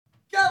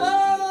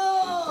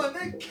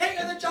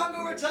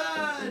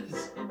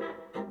returns!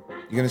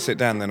 You going to sit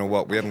down then or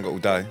what? We haven't got all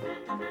day.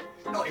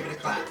 Not even a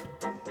clap.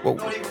 Well,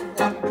 Not even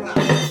one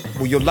clap.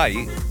 well you're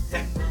late.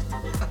 Yeah.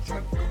 I've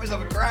got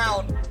myself a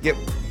crown. Yep.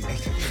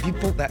 Have you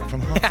bought that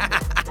from Harvey?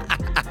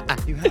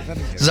 You have,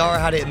 haven't you? Zara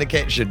had it in the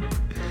kitchen.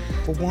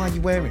 Well, why are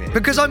you wearing it?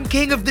 Because I'm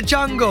king of the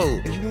jungle.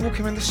 Have you been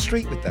walking around the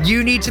street with that?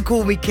 You need to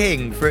call me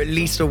king for at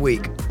least a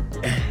week.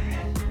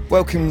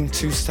 Welcome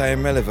to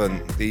Staying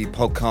Relevant, the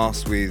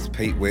podcast with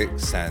Pete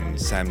Wicks and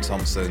Sam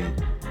Thompson,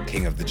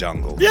 King of the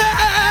Jungle. Yes!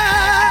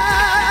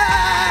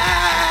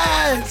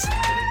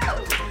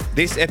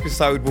 This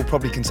episode will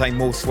probably contain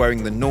more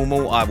swearing than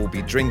normal. I will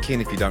be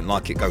drinking. If you don't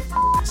like it, go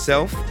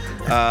yourself.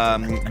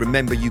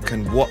 Remember, you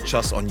can watch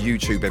us on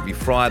YouTube every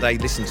Friday.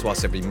 Listen to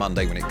us every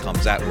Monday when it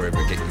comes out, wherever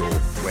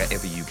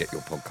you get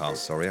your podcast.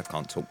 Sorry, I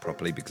can't talk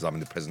properly because I'm in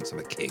the presence of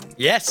a king.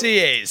 Yes, he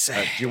is.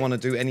 Do you want to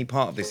do any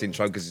part of this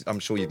intro? Because I'm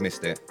sure you've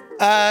missed it.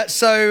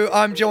 So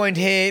I'm joined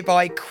here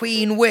by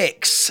Queen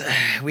Wicks.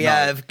 We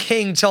have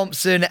King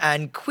Thompson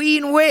and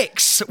Queen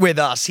Wicks with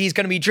us. He's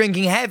going to be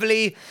drinking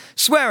heavily,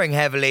 swearing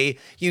heavily.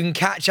 You can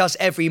catch us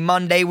every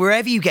Monday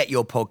wherever you get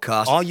your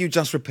podcast. Are you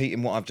just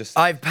repeating what I've just said?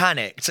 I've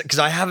panicked because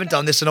I haven't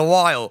done this in a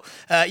while.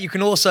 You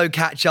can also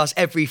catch us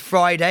every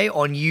Friday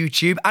on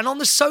YouTube and on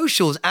the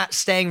socials at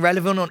Staying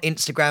Relevant on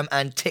Instagram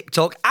and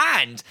TikTok.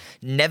 And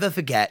never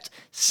forget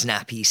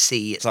Snappy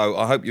C. So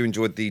I hope you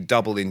enjoyed the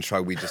double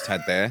intro we just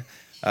had there.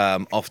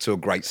 Off to a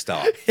great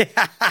start.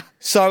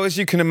 So as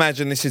you can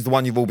imagine, this is the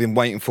one you've all been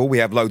waiting for. We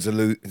have loads of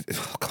new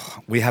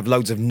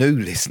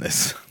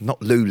listeners,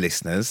 not Lou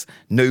listeners,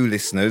 new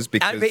listeners.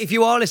 Because But if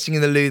you are listening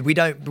in the loo,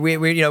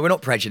 we're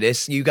not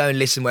prejudiced. You go and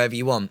listen wherever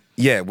you want.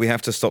 yeah, we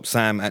have to stop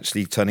Sam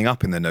actually turning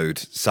up in the nude.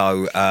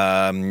 So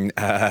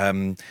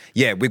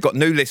yeah, we've got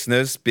new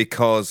listeners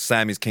because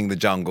Sam is King of the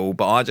Jungle.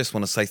 But I just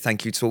want to say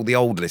thank you to all the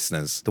old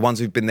listeners, the ones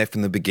who've been there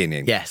from the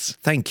beginning. Yes.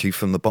 Thank you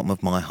from the bottom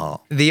of my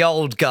heart. The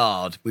old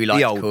guard, we like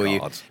The to old call you.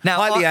 guard. Now,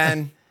 Hi,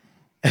 Leanne.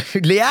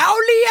 Leanne!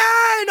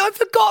 I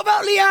forgot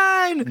about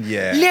Leanne!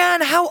 Yeah.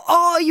 Leanne, how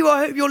are you?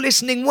 I hope you're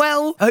listening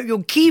well. I hope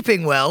you're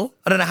keeping well.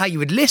 I don't know how you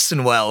would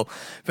listen well.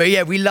 But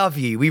yeah, we love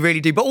you. We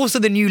really do. But also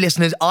the new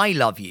listeners, I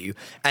love you.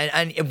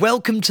 And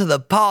welcome to the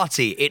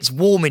party. It's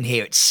warm in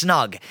here. It's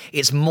snug.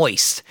 It's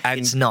moist.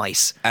 It's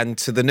nice. And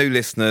to the new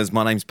listeners,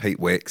 my name's Pete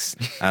Wicks,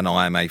 and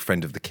I am a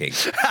friend of the king.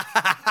 You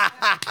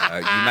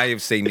may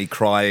have seen me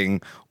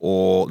crying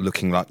or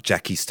looking like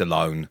Jackie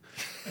Stallone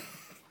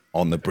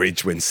on the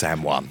bridge when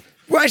Sam won.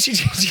 Well, actually,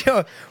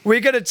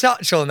 we're going to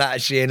touch on that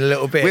actually in a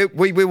little bit.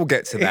 We will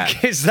get to that.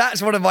 Because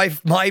that's one of my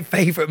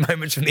favourite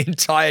moments from the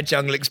entire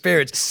Jungle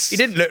experience. He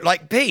didn't look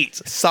like Pete.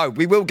 So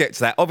we will get to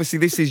that. Obviously,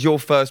 this is your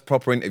first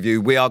proper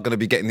interview. We are going to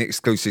be getting the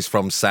exclusives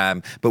from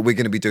Sam, but we're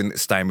going to be doing it the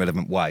Staying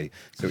Relevant way.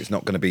 So it's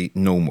not going to be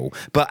normal.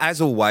 But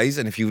as always,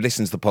 and if you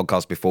listen to the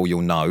podcast before,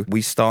 you'll know,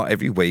 we start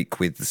every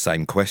week with the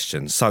same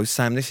question. So,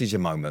 Sam, this is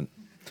your moment.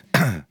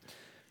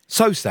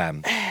 So,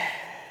 Sam,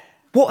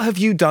 what have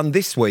you done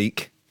this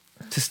week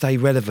to stay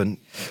relevant?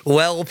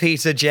 Well,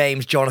 Peter,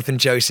 James, Jonathan,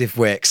 Joseph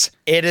Wicks,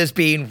 it has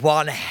been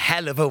one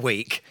hell of a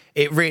week.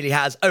 It really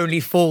has. Only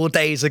 4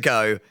 days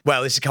ago,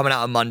 well, this is coming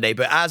out on Monday,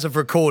 but as of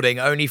recording,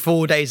 only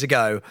 4 days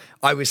ago,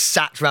 I was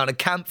sat around a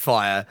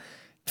campfire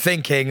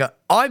thinking,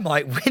 I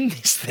might win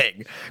this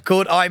thing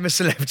called I'm a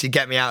Celebrity,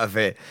 Get Me Out of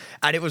It.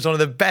 And it was one of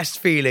the best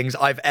feelings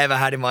I've ever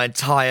had in my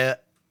entire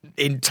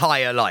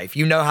life.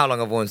 You know how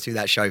long I've wanted to do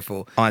that show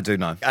for. I do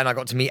know. And I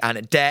got to meet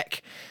Anna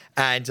Deck.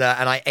 And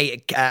I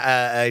ate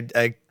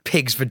a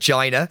pig's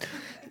vagina.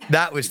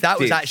 That was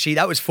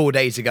 4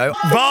 days ago.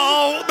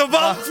 Vault! The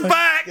vault's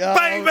back,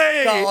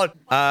 baby! God.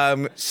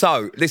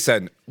 So,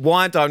 listen,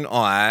 why don't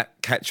I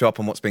catch you up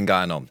on what's been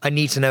going on? I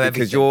need to know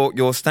because everything.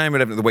 you're Staying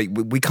Relevant of the week.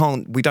 We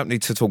don't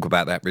need to talk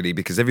about that really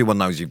because everyone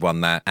knows you've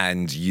won that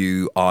and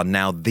you are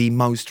now the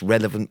most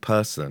relevant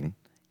person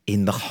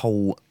in the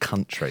whole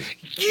country.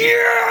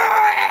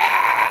 Yes!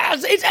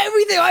 It's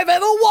everything I've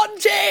ever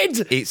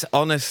wanted! It's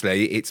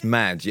honestly, it's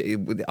mad.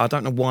 I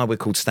don't know why we're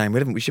called Staying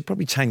Relevant. We should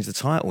probably change the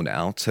title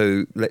now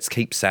to Let's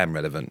Keep Sam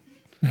Relevant.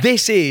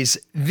 This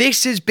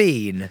has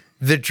been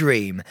the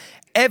dream.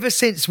 Ever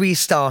since we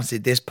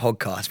started this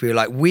podcast, we were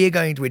like, we're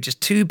just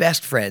two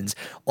best friends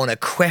on a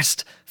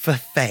quest for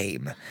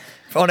fame.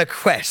 On a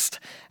quest.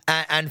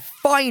 And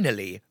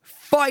finally,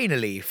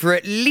 for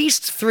at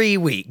least 3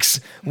 weeks,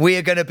 we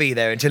are going to be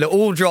there until it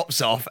all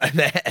drops off and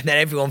then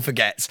everyone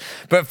forgets.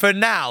 But for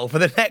now, for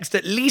the next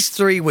at least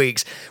 3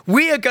 weeks,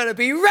 we are going to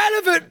be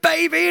relevant,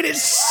 baby, and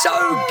it's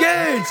so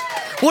good.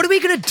 What are we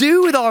going to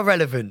do with our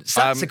relevance?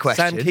 That's the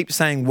question. Sam keeps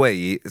saying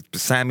we.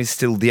 Sam is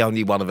still the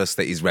only one of us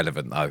that is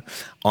relevant, though.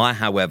 I,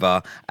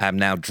 however, am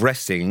now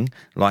dressing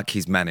like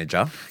his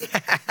manager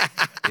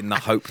in the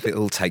hope that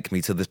it'll take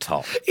me to the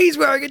top. He's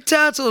wearing a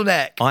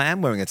turtleneck. I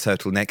am wearing a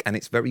turtleneck and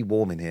it's very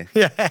warm in here.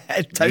 Yeah,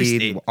 toasty.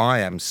 Really, I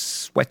am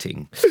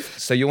sweating.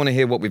 So you want to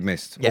hear what we've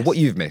missed? Yes. Or what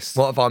you've missed?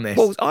 What have I missed?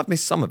 Well, I've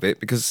missed some of it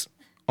because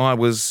I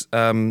was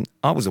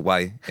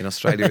away in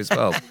Australia as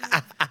well.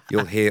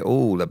 You'll hear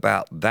all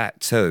about that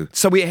too.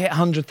 So we hit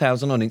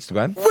 100,000 on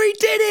Instagram. We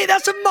did it!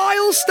 That's a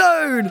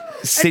milestone!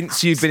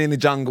 Since you've been in the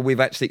jungle, we've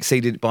actually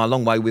exceeded it by a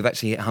long way. We've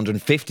actually hit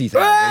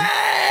 150,000,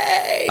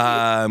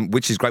 Hey!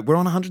 which is great. We're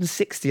on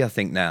 160, I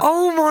think, now.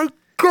 Oh my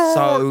God!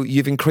 So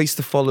you've increased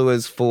the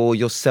followers for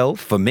yourself,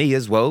 for me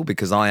as well,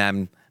 because I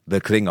am the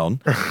Klingon,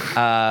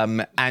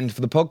 and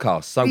for the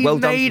podcast. So We've well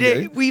done made to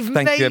it. you. We've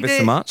Thank you made ever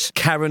so it. much.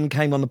 Karen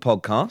came on the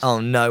podcast. Oh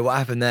no, what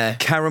happened there?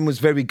 Karen was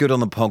very good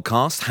on the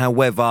podcast.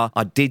 However,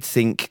 I did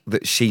think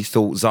that she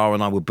thought Zara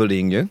and I were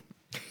bullying you.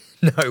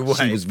 No way.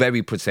 She was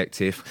very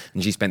protective,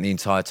 and she spent the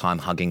entire time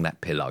hugging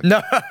that pillow.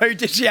 No,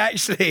 did she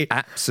actually?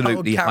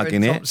 Absolutely Karen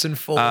hugging Thompson it.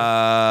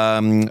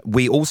 Fall.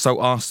 We also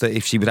asked her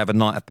if she would have a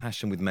night of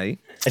passion with me.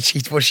 And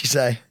what did she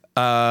say?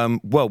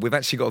 Well, we've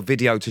actually got a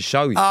video to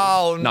show you.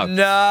 Oh, no.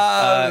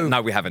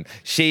 No, we haven't.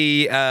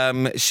 She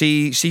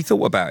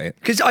thought about it.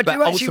 'Cause I do but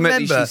actually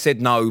ultimately remember- she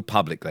said no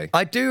publicly.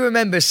 I do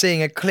remember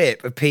seeing a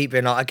clip of Pete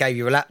being like, I gave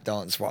you a lap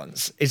dance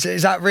once. Is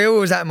that real, or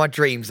was that in my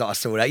dreams that I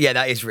saw that? Yeah,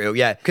 that is real,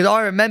 yeah. Because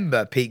I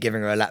remember Pete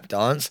giving her a lap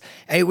dance,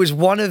 and it was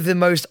one of the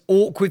most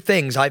awkward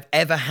things I've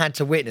ever had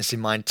to witness in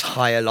my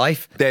entire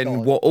life.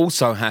 Then what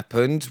also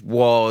happened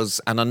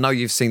was, and I know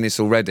you've seen this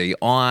already,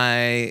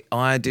 I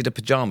did a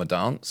pajama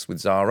dance with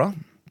Zara.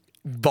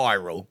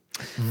 Viral.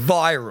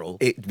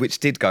 Which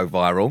did go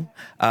viral,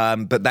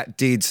 but that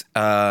did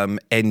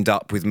end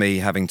up with me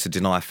having to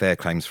deny fair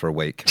claims for a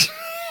week.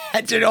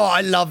 Do you know what?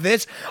 I love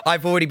this.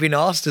 I've already been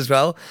asked as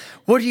well.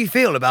 What do you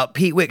feel about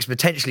Pete Wicks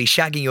potentially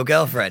shagging your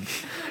girlfriend?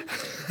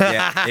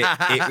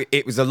 Yeah,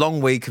 it was a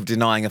long week of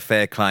denying a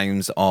fair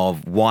claims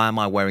of why am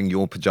I wearing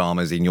your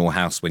pajamas in your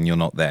house when you're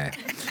not there?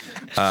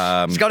 It's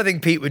the kind of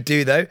thing Pete would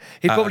do, though.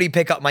 He'd probably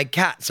pick up my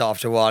cats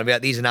after a while and be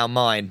like, these are now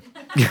mine.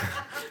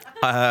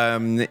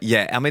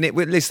 Yeah, I mean,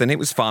 listen, it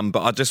was fun,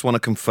 but I just want to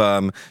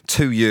confirm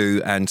to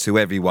you and to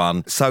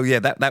everyone. So yeah,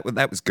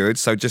 that was good.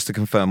 So just to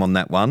confirm on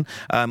that one,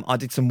 I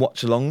did some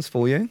watch-alongs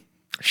for you.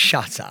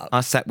 Shut up.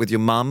 I sat with your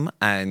mum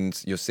and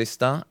your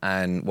sister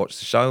and watched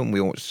the show, and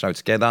we all watched the show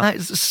together. That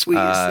is the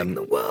sweetest thing in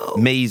the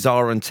world. Me,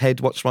 Zara, and Ted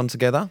watched one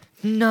together.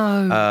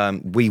 No.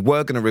 We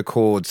were going to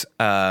record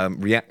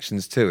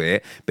reactions to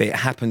it, but it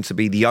happened to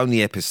be the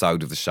only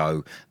episode of the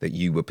show that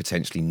you were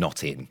potentially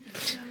not in.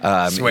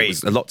 Sweet. It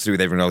was a lot to do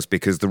with everyone else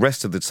because the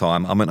rest of the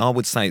time, I mean, I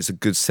would say it's a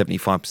good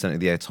 75%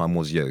 of the airtime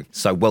was you.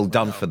 So well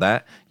done for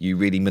that. You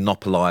really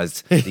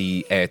monopolised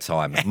the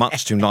airtime,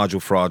 much to Nigel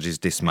Farage's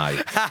dismay.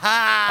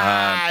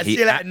 See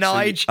you later,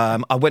 Nige.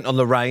 I went on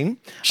Lorraine.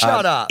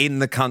 Shut up. In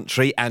the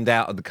country and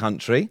out of the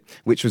country,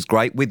 which was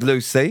great with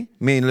Lucy.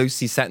 Me and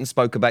Lucy sat and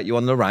spoke about you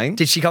on Lorraine.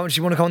 Did she come? Did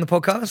she want to come on the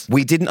podcast?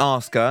 We didn't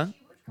ask her.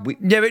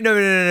 Yeah, but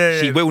no.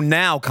 She will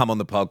now come on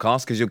the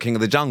podcast because you're King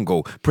of the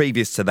Jungle.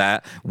 Previous to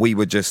that, we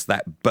were just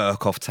that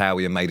Burke-off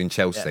Tower made in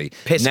Chelsea. Yeah.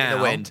 Piss in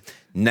the wind.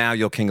 Now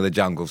you're King of the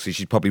Jungle, so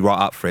she's probably right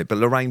up for it. But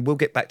Lorraine, we'll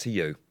get back to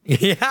you.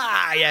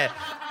 Yeah.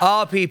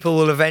 Our people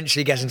will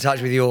eventually get in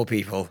touch with your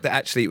people. But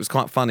actually, it was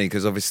quite funny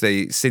because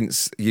obviously,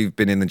 since you've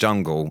been in the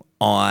jungle,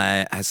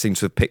 I seem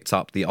to have picked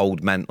up the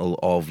old mantle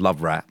of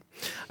Love Rat.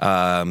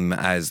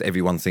 As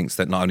everyone thinks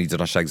that not only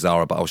did I shag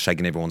Zara, but I was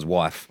shagging everyone's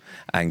wife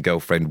and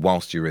girlfriend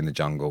whilst you were in the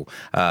jungle.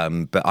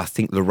 But I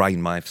think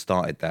Lorraine may have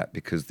started that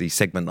because the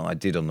segment that I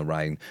did on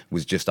Lorraine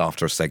was just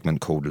after a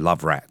segment called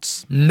Love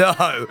Rats.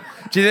 No.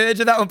 Do you think they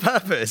did that on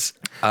purpose?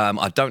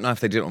 I don't know if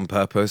they did it on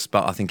purpose,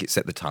 but I think it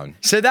set the tone.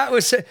 So that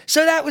was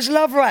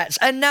Love Rats,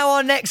 and now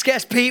our next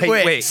guest, Pete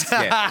Wicks.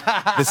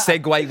 Yeah. The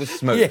segue was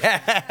smooth.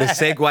 Yeah. The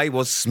segue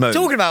was smooth.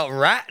 Talking about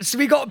rats,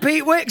 we got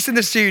Pete Wicks in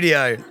the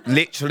studio.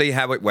 Literally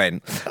how it went.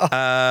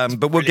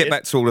 But we'll get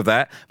back to all of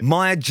that.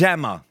 Maya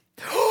Jama.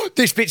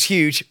 This bit's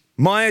huge.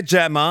 Maya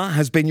Jama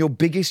has been your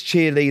biggest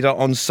cheerleader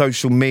on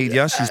social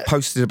media. She's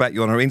posted about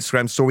you on her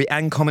Instagram story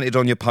and commented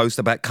on your post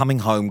about coming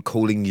home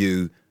calling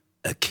you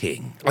a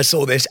king. I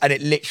saw this and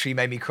it literally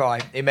made me cry.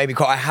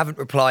 I haven't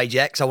replied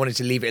yet because I wanted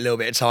to leave it a little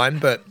bit of time,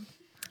 but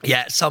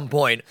yeah, at some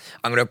point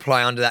I'm going to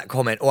reply under that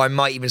comment, or I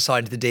might even slide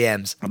into the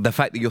DMs. The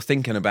fact that you're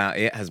thinking about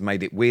it has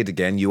made it weird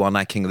again. You are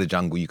now King of the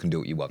Jungle. You can do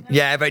what you want.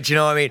 Yeah, but do you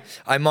know what I mean?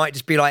 I might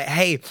just be like,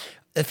 hey,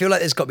 I feel like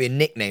there's got to be a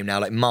nickname now,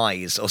 like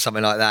Mize or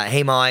something like that.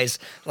 Hey, Mize,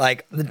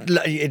 like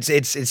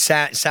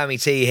it's Sammy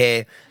T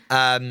here.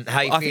 How you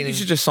feeling? I think you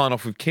should just sign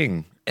off with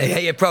King.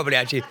 Yeah, probably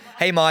actually.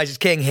 Hey, Mize, it's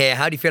King here.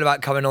 How do you feel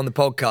about coming on the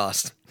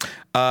podcast?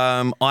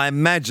 I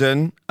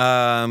imagine,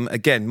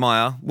 again,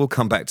 Maya, we'll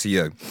come back to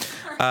you.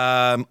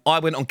 I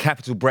went on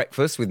Capital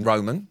Breakfast with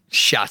Roman.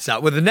 Shut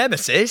up. With the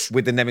Nemesis?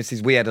 With the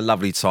Nemesis. We had a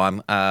lovely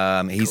time.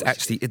 He's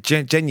actually,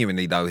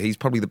 genuinely though, he's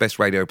probably the best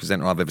radio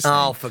presenter I've ever seen.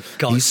 Oh, for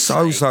God's He's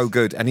so sake.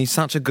 good. And he's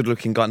such a good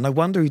looking guy. No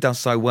wonder he does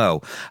so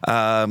well.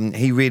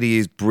 He really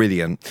is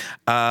brilliant.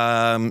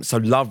 So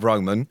love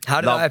Roman.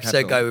 How did love that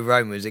episode Capital. go with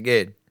Roman? Was it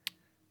good?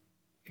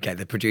 Okay,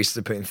 the producers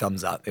are putting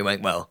thumbs up. It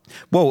went well.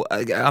 Well,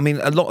 I mean,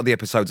 a lot of the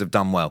episodes have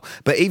done well.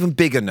 But even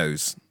bigger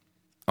news,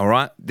 all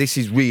right? This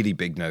is really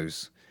big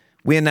news.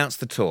 We announced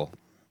the tour.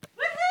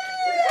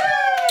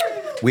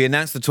 We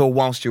announced the tour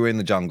whilst you were in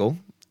the jungle.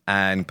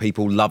 and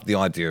people loved the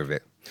idea of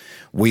it.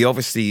 We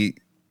obviously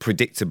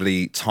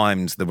predictably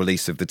timed the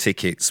release of the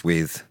tickets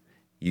with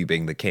you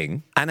being the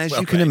king. And as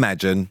you can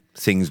imagine,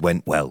 things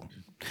went well.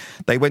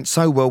 They went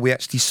so well, we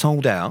actually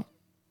sold out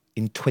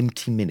in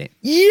 20 minutes.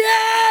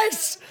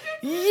 Yes!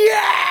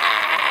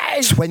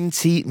 Yes!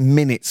 20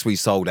 minutes we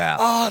sold out.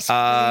 Oh, that's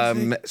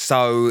amazing.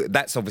 So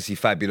that's obviously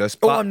fabulous.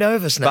 Oh, but, I'm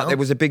nervous now. But there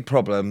was a big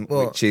problem,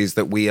 What? which is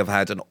that we have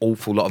had an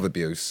awful lot of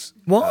abuse.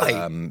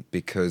 Why?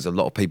 Because a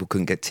lot of people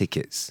couldn't get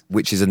tickets,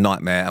 which is a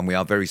nightmare, and we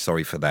are very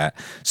sorry for that.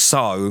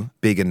 So,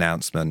 big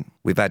announcement.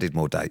 We've added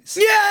more dates.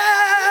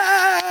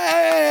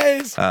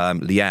 Yes!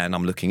 Leanne,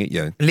 I'm looking at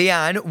you.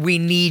 Leanne, we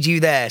need you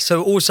there.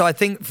 So also, I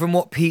think from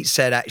what Pete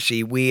said,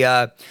 actually, we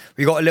got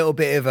a little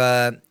bit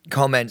of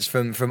comments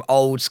from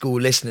old school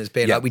listeners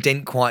being Yeah. like, we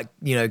didn't quite,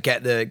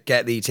 get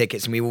the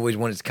tickets, and we always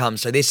wanted to come.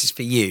 So this is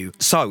for you.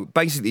 So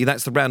basically,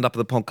 that's the roundup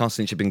of the podcast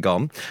since you've been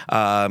gone.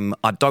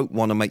 I don't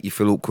want to make you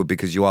feel awkward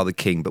because you are the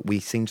king, but we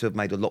seem to have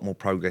made a lot more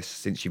progress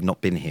since you've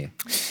not been here.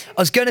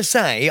 I was going to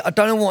say, I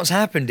don't know what's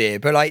happened here,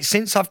 but like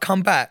since I've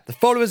come back, the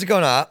followers have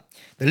gone up,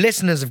 the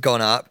listeners have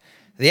gone up.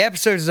 The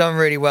episode has done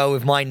really well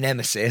with my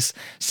nemesis.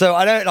 So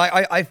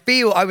I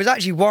feel, I was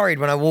actually worried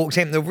when I walked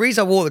in. The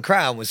reason I wore the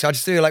crown was I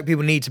just feel like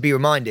people need to be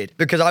reminded,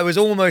 because I was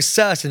almost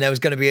certain there was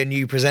going to be a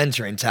new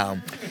presenter in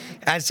town.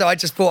 And so I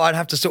just thought I'd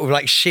have to sort of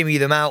like shimmy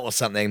them out or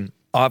something.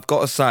 I've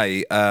got to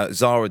say,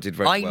 Zara did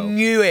very well. I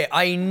knew it.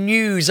 I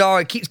knew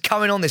Zara keeps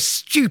coming on this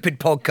stupid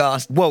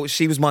podcast. Well,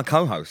 she was my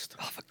co-host.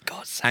 Oh, for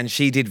God's sake. And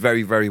she did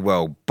very, very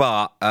well.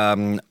 But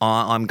I'm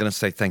going to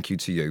say thank you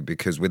to you,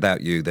 because without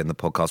you, then the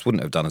podcast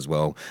wouldn't have done as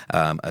well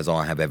as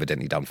I have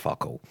evidently done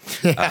fuck all.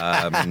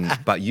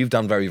 But you've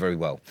done very, very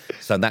well.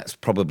 So that's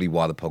probably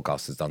why the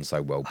podcast has done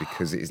so well,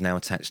 because it is now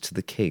attached to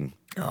the king.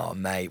 Oh,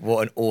 mate,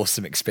 what an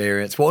awesome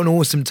experience. What an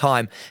awesome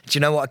time. Do you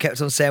know what I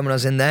kept on saying when I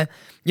was in there?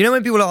 You know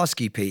when people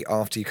ask you, Pete,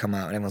 after you come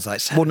out, and everyone's like,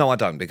 Well, no, I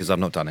don't, because I've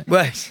not done it.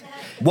 well,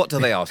 What do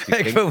they ask you,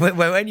 King?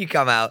 when you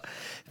come out,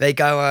 they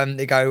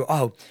go,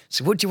 oh,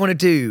 so what do you want to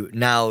do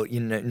now,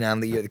 now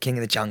that you're the king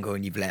of the jungle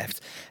and you've left?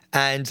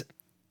 And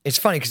it's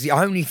funny because the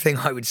only thing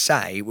I would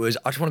say was,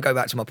 I just want to go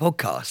back to my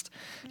podcast.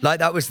 Like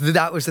that was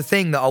the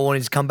thing that I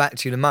wanted to come back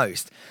to the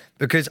most,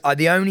 because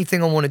the only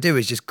thing I want to do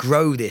is just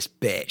grow this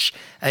bitch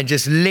and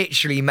just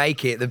literally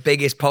make it the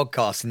biggest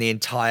podcast in the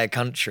entire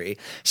country,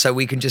 so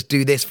we can just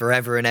do this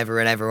forever and ever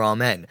and ever,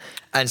 amen.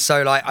 And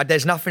so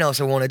there's nothing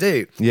else I want to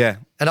do. Yeah.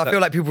 And I feel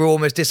like people were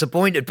almost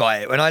disappointed by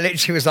it when I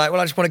literally was like,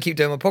 well, I just want to keep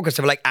doing my podcast.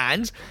 They were like,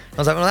 and? I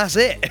was like, well, that's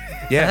it.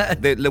 Yeah.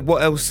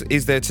 What else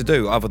is there to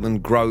do other than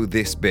grow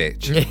this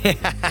bitch?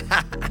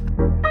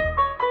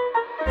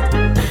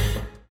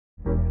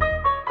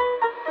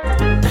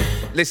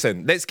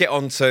 Listen, let's get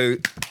on to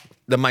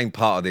the main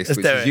part of this,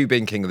 which is you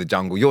being king of the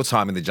jungle, your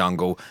time in the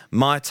jungle,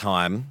 my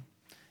time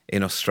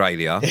in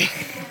Australia.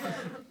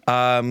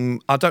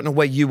 I don't know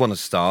where you want to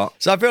start.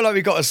 So I feel like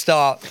we've got to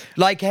start,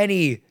 like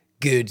any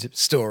good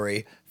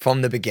story,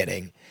 from the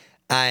beginning.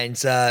 And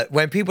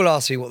when people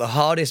ask me what the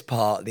hardest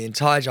part of the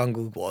entire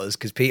jungle was,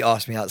 because Pete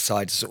asked me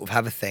outside to sort of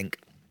have a think,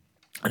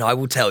 and I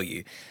will tell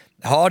you,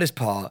 the hardest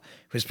part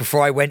was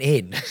before I went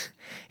in.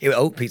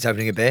 Pete's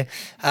opening a beer.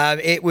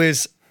 It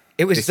was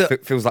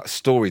Feels like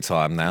story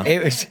time now.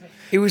 It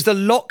was the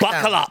lockdown.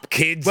 Buckle up,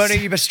 kids. Well, no,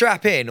 you must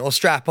strap in or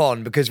strap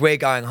on, because we're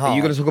going hard. Are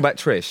you going to talk about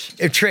Trish?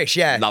 Trish,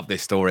 yeah. Love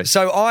this story.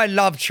 So I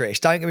love Trish,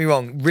 don't get me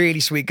wrong,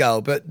 really sweet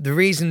girl. But the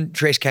reason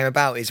Trish came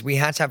about is we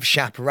had to have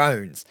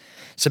chaperones.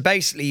 So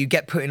basically, you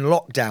get put in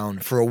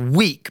lockdown for a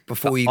week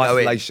before you go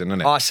in. Isolation,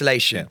 isn't it?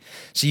 Isolation. Yeah.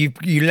 So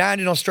you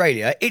land in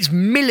Australia. It's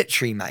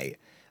military, mate.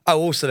 Oh,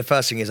 also the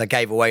first thing is I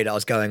gave away that I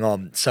was going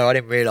on, so I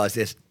didn't realise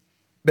this.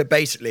 But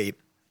basically,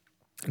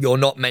 you're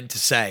not meant to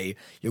say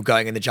you're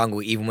going in the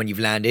jungle even when you've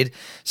landed.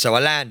 So I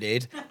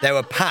landed, there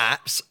were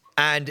paps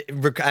and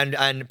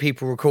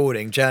people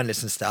recording,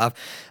 journalists and stuff.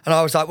 And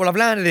I was like, well, I've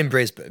landed in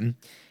Brisbane.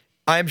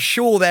 I'm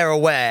sure they're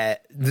aware.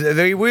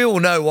 We all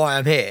know why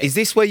I'm here. Is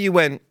this where you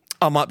went,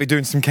 I might be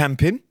doing some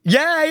camping?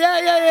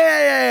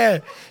 Yeah.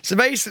 So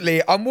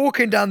basically, I'm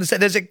walking down the stairs.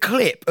 There's a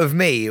clip of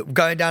me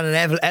going down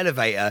an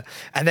elevator,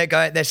 and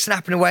they're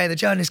snapping away, and the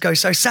journalist goes,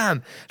 so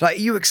Sam, like, are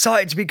you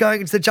excited to be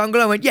going into the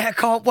jungle? I went, yeah,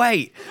 can't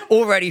wait.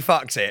 Already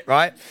fucked it,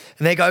 right?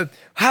 And they go,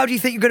 how do you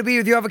think you're going to be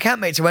with your other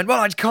campmates? I went,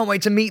 well, I just can't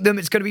wait to meet them.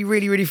 It's going to be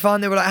really, really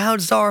fun. They were like, how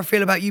does Zara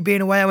feel about you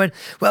being away? I went,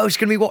 well, she's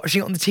going to be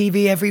watching it on the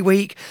TV every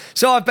week.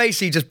 So I've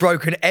basically just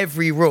broken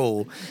every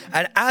rule.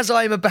 And as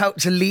I'm about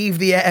to leave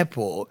the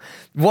airport,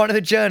 one of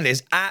the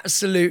journalists,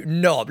 absolute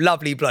knob,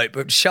 lovely bloke,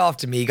 but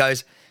shafted me, he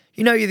goes,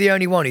 you know, you're the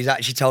only one who's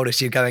actually told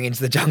us you're going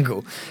into the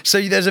jungle.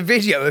 So there's a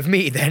video of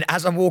me then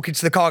as I'm walking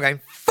to the car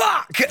going,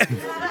 fuck!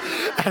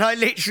 And I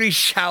literally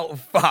shout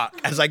fuck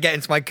as I get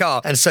into my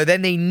car. And so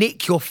then they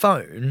nick your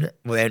phone.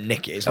 Well, they don't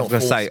nick it. It's not I was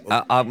going to say,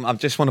 I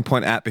just want to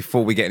point out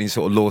before we get any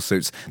sort of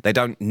lawsuits, they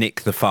don't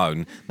nick the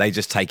phone. They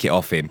just take it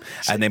off him.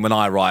 And then when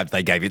I arrived,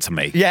 they gave it to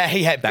me.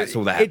 Yeah. That's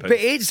all that happened. But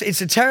it's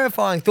a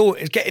terrifying thought.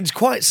 It's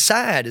quite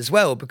sad as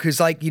well, because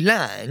like you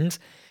land,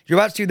 You're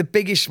about to do the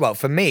biggest, well,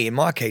 for me, in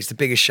my case, the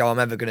biggest show I'm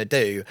ever going to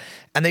do.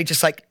 And they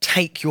just like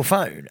take your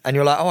phone and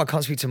you're like, oh, I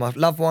can't speak to my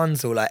loved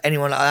ones or like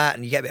anyone like that.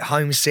 And you get a bit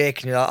homesick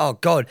and you're like, oh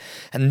God.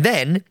 And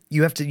then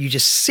you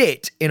just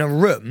sit in a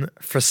room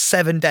for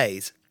 7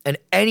 days. And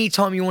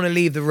anytime you want to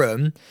leave the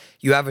room,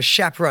 you have a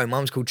chaperone.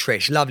 Mum's called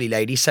Trish, lovely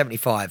lady,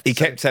 75. He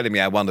kept telling me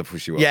how wonderful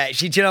she was. Yeah,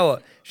 do you know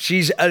what?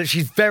 She's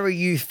very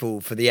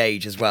youthful for the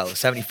age as well,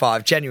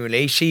 75.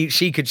 Genuinely, she's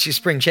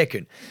spring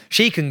chicken.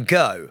 She can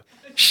go.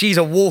 She's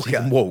a walker. She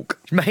can walk.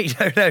 Mate,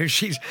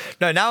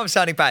 no, now I'm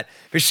sounding bad,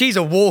 but she's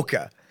a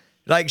walker.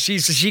 Like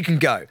she can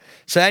go.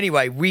 So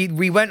anyway,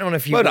 we went on a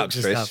few walks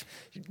and stuff.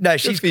 No,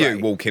 she's Good for great.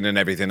 you walking and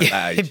everything at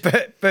that age.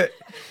 But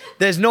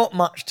there's not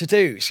much to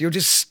do. So you're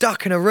just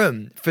stuck in a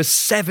room for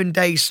 7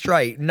 days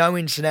straight. No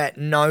internet,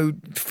 no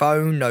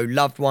phone, no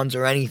loved ones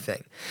or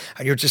anything.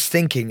 And you're just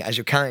thinking as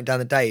you're counting down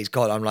the days,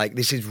 God, I'm like,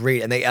 this is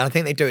real. And I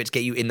think they do it to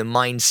get you in the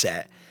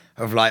mindset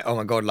of like, oh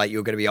my God, like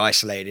you're going to be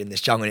isolated in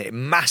this jungle. And it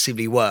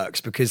massively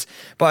works because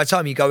by the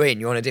time you go in,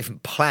 you're on a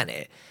different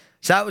planet.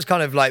 So that was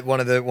kind of like one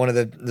of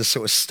the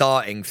sort of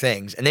starting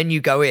things. And then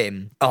you go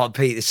in, oh,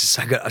 Pete, this is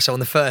so good. So on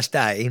the first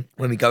day,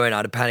 when we go in, I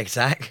had a panic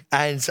attack.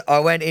 And I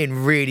went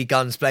in really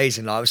guns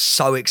blazing. Like, I was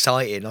so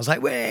excited. I was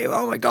like, wait,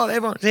 oh my God,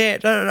 everyone's here.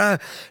 No.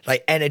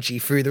 Like energy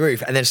through the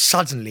roof. And then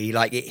suddenly,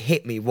 like it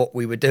hit me what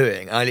we were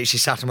doing. I literally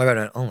sat on my bed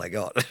and went, oh my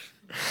God.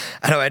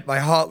 And I went, my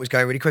heart was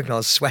going really quick and I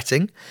was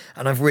sweating.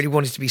 And I really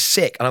wanted to be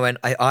sick. And I went,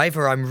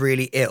 either I'm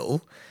really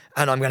ill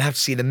and I'm going to have to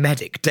see the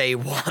medic day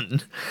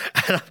one.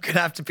 And I'm going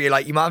to have to be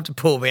like, you might have to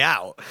pull me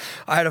out.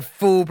 I had a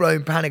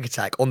full-blown panic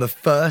attack on the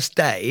first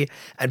day.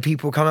 And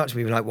people come up to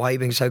me and be like, why are you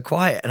being so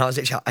quiet? And I was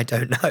literally, I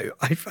don't know.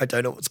 I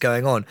don't know what's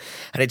going on.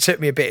 And it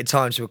took me a bit of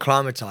time to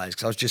acclimatise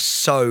because I was just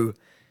so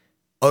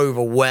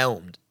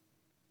overwhelmed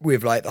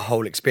with like the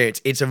whole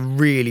experience. It's a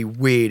really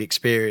weird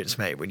experience,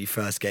 mate, when you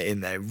first get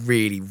in there.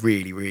 Really,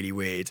 really, really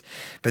weird.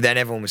 But then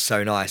everyone was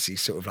so nice. You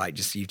sort of like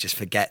you just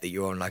forget that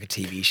you're on like a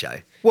TV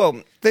show.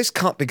 Well, let's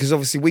cut because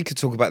obviously we could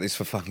talk about this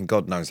for fucking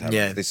God knows how long.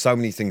 Yeah. There's so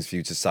many things for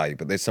you to say,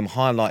 but there's some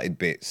highlighted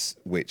bits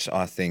which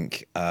I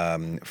think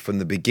from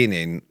the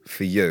beginning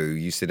for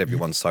you said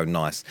everyone's so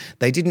nice.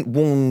 They didn't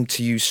warm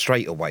to you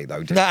straight away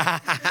though, did they?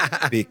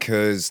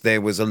 Because there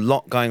was a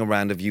lot going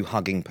around of you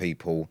hugging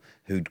people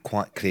who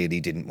quite clearly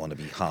didn't want to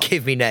be hugged.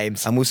 Give me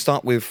names. And we'll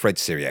start with Fred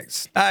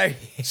Siriax. Oh.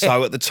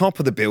 So at the top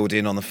of the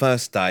building on the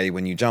first day,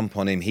 when you jump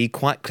on him, he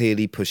quite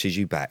clearly pushes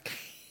you back.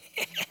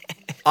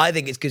 I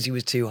think it's because he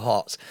was too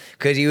hot.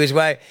 Because he was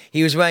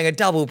wearing a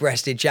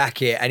double-breasted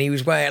jacket and he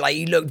was wearing, like,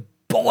 he looked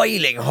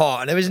boiling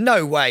hot and there was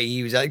no way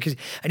he was, and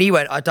he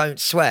went, I don't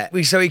sweat.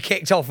 So he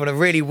kicked off on a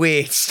really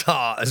weird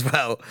start as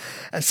well.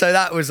 And so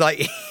that was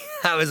like...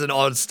 That was an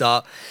odd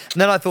start.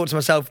 And then I thought to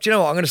myself, do you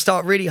know what? I'm going to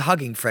start really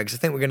hugging Fred because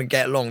I think we're going to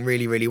get along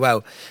really, really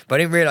well. But I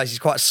didn't realise he's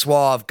quite a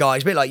suave guy.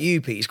 He's a bit like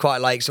you, Pete. He's quite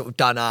like sort of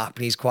done up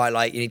and he's quite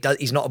like,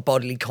 he's not a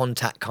bodily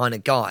contact kind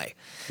of guy.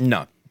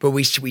 No. But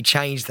we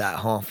changed that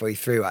halfway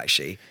through,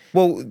 actually.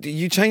 Well,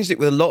 you changed it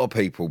with a lot of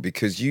people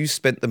because you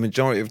spent the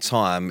majority of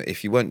time,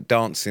 if you weren't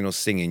dancing or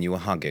singing, you were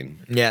hugging.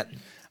 Yeah.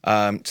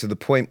 To the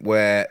point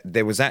where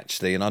there was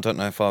actually, and I don't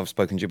know if I've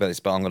spoken to you about this,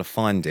 but I'm going to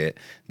find it.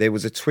 There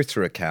was a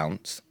Twitter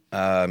account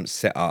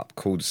set up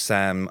called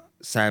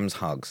Sam's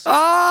Hugs.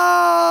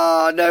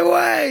 Oh, no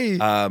way.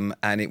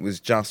 And it was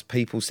just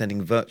people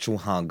sending virtual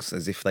hugs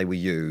as if they were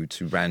you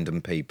to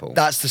random people.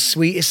 That's the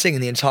sweetest thing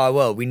in the entire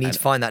world. We need to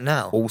find that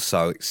now.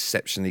 Also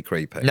exceptionally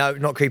creepy. No,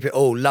 not creepy at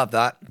all. Love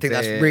that. I think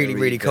that's really,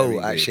 really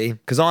cool, actually.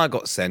 Because I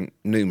got sent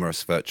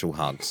numerous virtual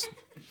hugs.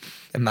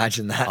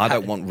 Imagine that. I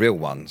don't want real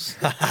ones,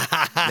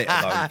 let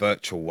alone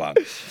virtual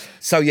ones.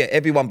 So yeah,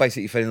 everyone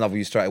basically fell in love with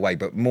you straight away.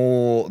 But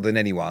more than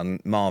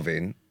anyone,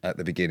 Marvin at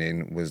the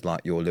beginning was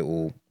like your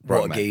little bromance.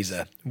 What a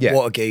geezer. Yeah.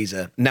 What a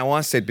geezer. Now, I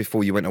said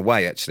before you went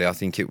away, actually, I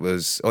think it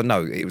was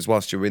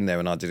whilst you were in there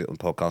and I did it on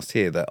the podcast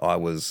here, that I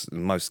was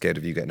most scared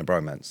of you getting a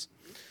bromance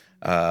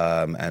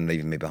and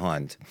leaving me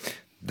behind.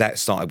 That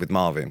started with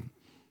Marvin.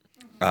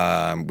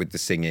 With the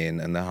singing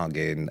and the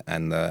hugging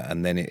and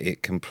then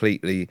it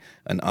completely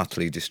and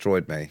utterly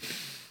destroyed me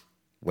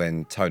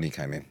when Tony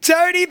came in.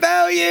 Tony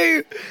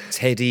Bellew!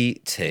 Teddy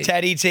T.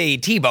 Teddy T.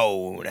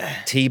 T-Bone.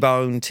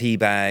 T-Bone,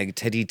 Teabag,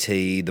 Teddy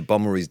T. The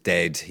bomber is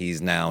dead.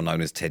 He's now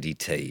known as Teddy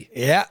T.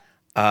 Yeah.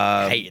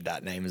 Hated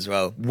that name as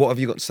well. What have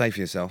you got to say for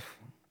yourself?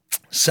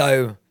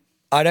 So,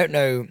 I don't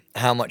know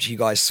how much you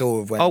guys saw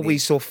of when... We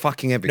saw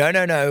fucking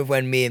everything. No,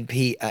 when me and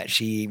Pete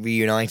actually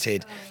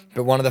reunited.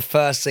 But one of the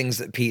first things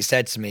that Pete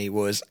said to me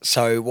was,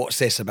 so what's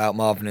this about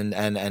Marvin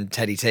and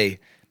Teddy T?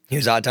 He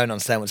was like, I don't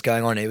understand what's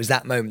going on. It was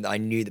that moment that I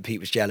knew that Pete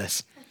was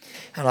jealous.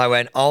 And I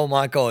went, oh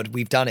my God,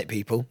 we've done it,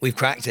 people. We've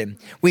cracked him.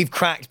 We've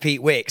cracked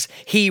Pete Wicks.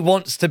 He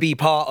wants to be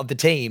part of the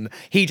team.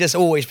 He just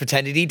always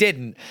pretended he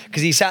didn't.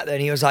 Because he sat there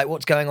and he was like,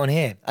 what's going on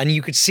here? And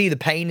you could see the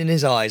pain in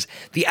his eyes,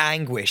 the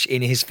anguish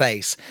in his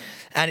face.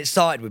 And it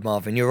started with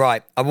Marvin. You're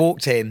right. I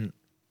walked in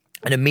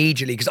And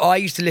immediately, because I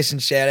used to listen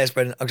to JLS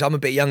because I'm a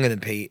bit younger than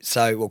Pete,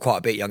 quite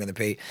a bit younger than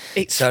Pete.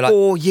 It's so,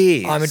 4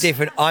 years.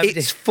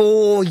 It's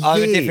 4 years.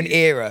 I'm a different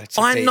era.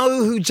 To I Pete.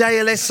 know who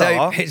JLS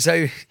are.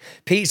 So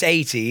Pete's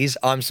 80s,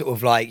 I'm sort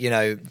of like,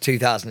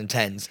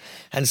 2010s.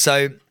 And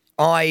so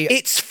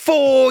It's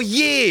 4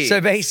 years.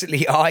 So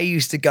basically, I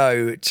used to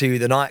go to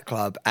the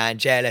nightclub and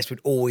JLS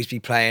would always be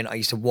playing. I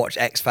used to watch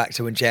X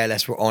Factor when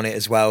JLS were on it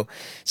as well.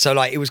 So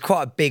like, it was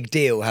quite a big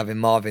deal having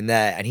Marvin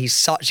there, and he's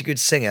such a good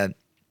singer.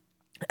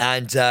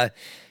 And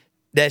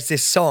there's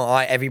this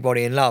song,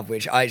 Everybody in Love,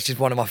 which it's just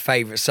one of my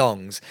favourite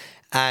songs.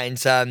 And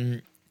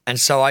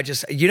so I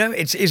just,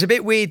 it's a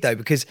bit weird though,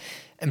 because,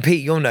 and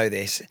Pete, you'll know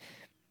this,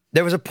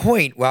 there was a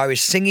point where I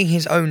was singing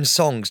his own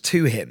songs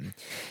to him.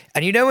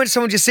 And when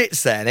someone just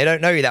sits there and they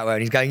don't know you that well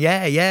and he's going,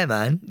 yeah,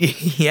 man,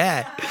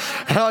 yeah.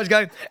 And I was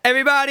going,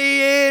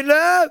 everybody in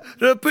love,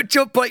 put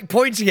your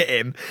pointing at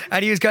him.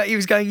 And he was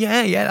going,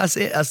 yeah, that's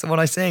it. That's the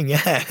one I sing,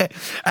 yeah.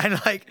 And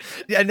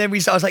then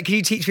I was like, can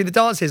you teach me the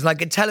dances? And I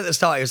could tell at the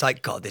start, he was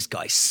like, God, this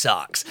guy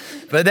sucks.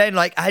 But then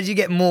like, as you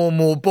get more and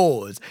more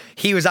bored,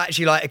 he was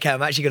actually like, okay,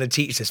 I'm actually going to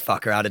teach this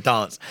fucker how to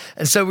dance.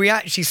 And so we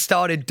actually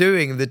started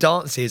doing the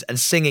dances and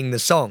singing the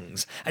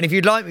songs. And if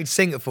you'd like me to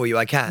sing it for you,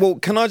 I can. Well,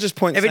 can I just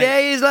point Every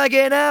day is like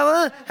an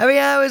hour, every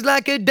hour is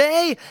like a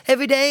day,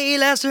 every day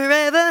lasts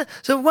forever,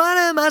 so what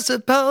am I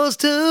supposed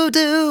to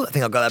do? I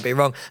think I got that bit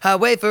wrong. I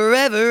wait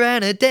forever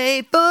and a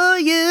day for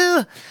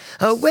you.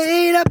 I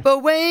wait up,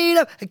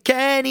 I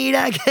can't eat,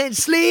 I can't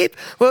sleep.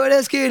 What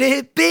else could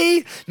it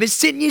be?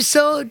 Missing you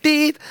so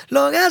deep,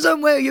 long as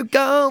I'm where you're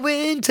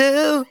going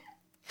to.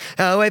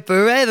 I wait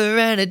forever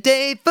and a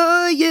day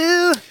for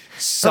you.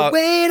 I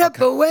wait up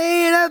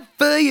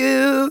for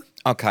you.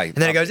 Okay. And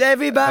then it goes,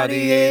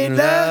 everybody in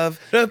love,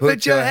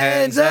 put your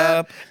hands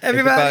up.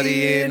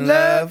 Everybody in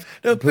love,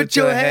 put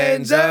your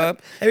hands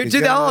up. To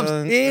the arms,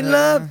 in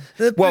love,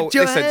 put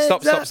your hands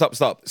up.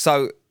 Stop.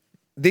 So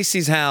this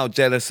is how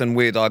jealous and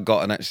weird I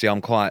got, and actually I'm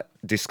quite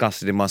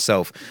disgusted in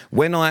myself.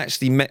 When I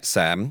actually met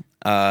Sam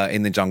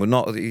in the jungle,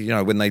 not,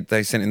 when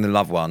they sent in the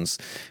loved ones,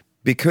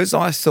 because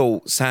I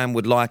thought Sam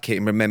would like it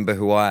and remember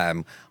who I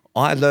am,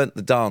 I learnt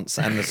the dance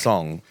and the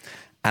song,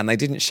 and they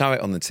didn't show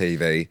it on the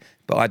TV,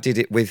 but I did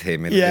it with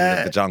him in the middle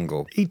of the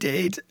jungle. He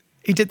did.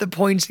 He did the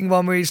pointing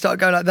one where he started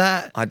going like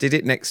that. I did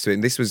it next to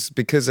him. This was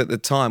because at the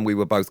time we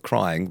were both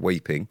crying,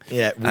 weeping.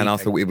 Yeah, and I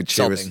thought it would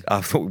cheer sobbing. us.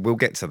 I thought we'll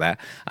get to that,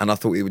 and I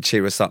thought it would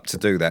cheer us up to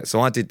do that.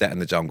 So I did that in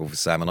the jungle for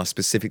Sam, and I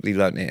specifically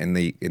learnt it in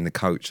the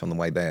coach on the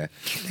way there,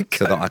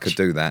 so that I could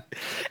do that.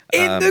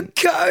 In the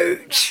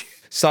coach.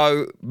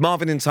 So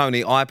Marvin and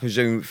Tony, I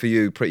presume for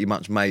you, pretty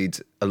much made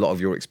a lot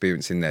of your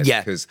experience in there. Yeah.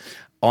 Because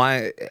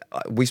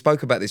we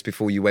spoke about this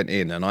before you went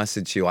in, and I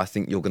said to you, I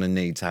think you're going to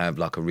need to have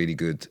like a really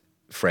good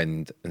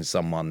friend and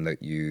someone that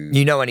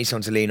I need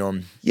someone to lean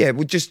on. Yeah,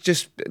 well,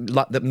 just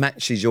like that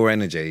matches your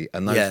energy,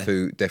 and those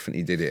two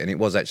definitely did it, and it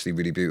was actually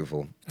really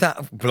beautiful.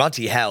 That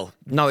bloody hell!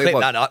 No, it clip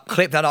was. that up.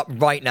 Clip that up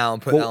right now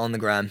and put that on the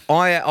gram.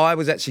 I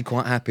was actually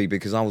quite happy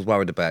because I was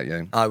worried about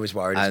you. I was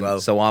worried as well.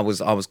 So I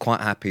was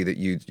quite happy that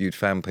you'd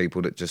found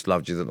people that just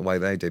loved you the way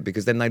they did,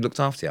 because then they looked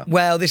after you.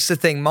 Well, this is the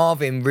thing.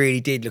 Marvin really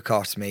did look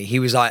after me. He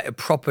was like a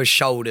proper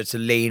shoulder to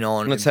lean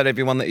on. I'm going to tell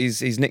everyone that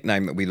his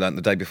nickname that we learnt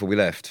the day before we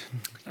left.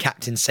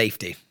 Captain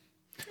Safety.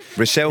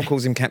 Rochelle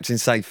calls him Captain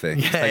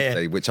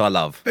Safety, which I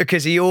love.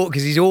 Because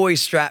he's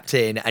always strapped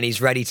in and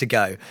he's ready to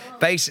go.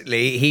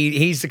 Basically,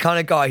 he's the kind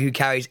of guy who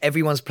carries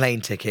everyone's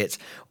plane tickets,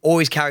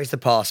 always carries the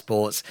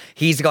passports.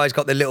 He's the guy who's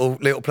got the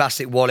little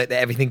plastic wallet that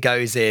everything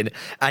goes in,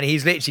 and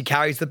he's literally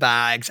carries the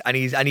bags, and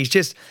he's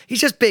just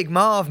Big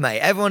Marv,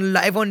 mate.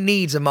 Everyone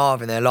needs a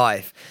Marv in their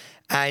life.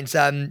 And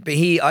but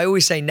I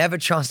always say never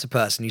trust a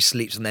person who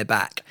sleeps on their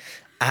back.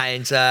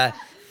 And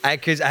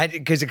because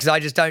I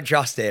just don't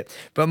trust it.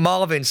 But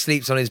Marvin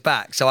sleeps on his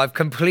back, so I've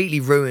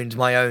completely ruined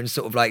my own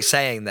sort of like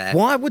saying there.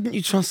 Why wouldn't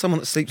you trust someone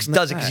that sleeps on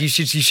their back? Because you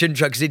shouldn't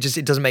trust, because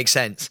it doesn't make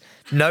sense.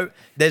 No,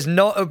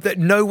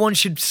 no one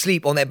should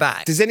sleep on their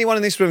back. Does anyone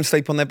in this room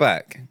sleep on their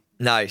back?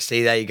 No,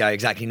 see, there you go,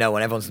 exactly. No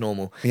one, everyone's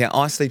normal. Yeah,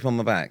 I sleep on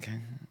my back.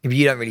 But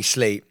you don't really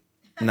sleep.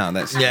 No,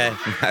 that's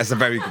that's a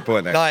very good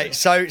point.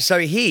 Actually.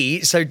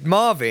 Like so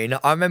Marvin,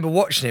 I remember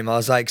watching him. I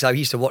was like, so I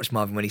used to watch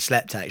Marvin when he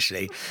slept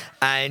actually,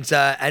 and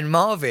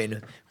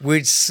Marvin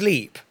would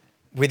sleep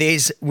with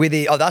his.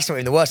 Oh, that's not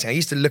even the worst thing. I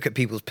used to look at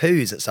people's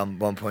poos at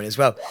one point as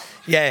well.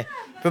 Yeah.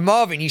 But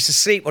Marvin used to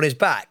sleep on his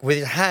back with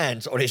his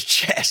hands on his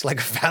chest like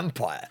a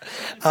vampire.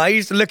 I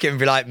used to look at him and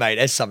be like, mate,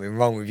 there's something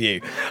wrong with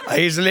you. I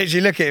used to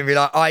literally look at him and be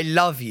like, I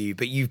love you,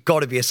 but you've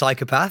got to be a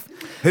psychopath.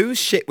 Whose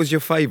shit was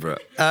your favourite?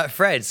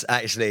 Fred's,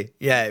 actually.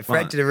 Yeah,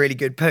 Fred did a really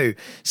good poo.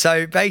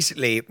 So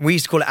basically, we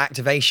used to call it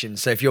activation.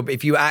 So if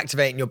you were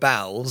activating your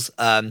bowels,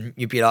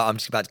 you'd be like, I'm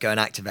just about to go and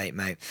activate,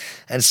 mate.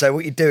 And so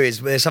what you do is,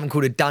 there's something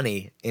called a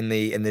dunny in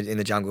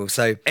the jungle.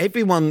 So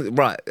everyone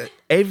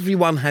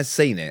has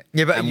seen it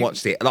and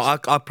watched it.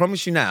 Like, I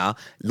promise you now,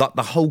 like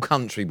the whole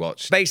country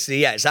watched. Basically,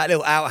 yeah, it's that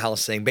little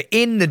outhouse thing. But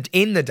in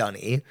the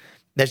dunny,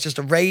 There's just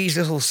a raised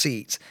little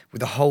seat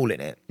with a hole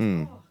in it.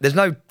 Hmm. There's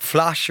no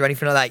flush or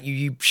anything like that.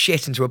 You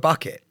shit into a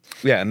bucket.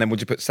 Yeah, and then would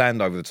you put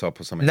sand over the top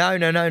or something? No.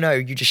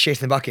 You just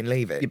shit in the bucket and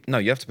leave it. No,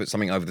 you have to put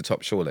something over the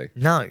top, surely.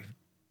 No.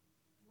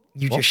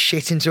 You just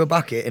shit into a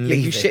bucket and Yeah,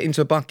 leave you it. shit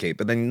into a bucket,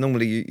 but then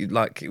normally, you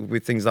like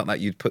with things like that,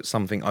 you'd put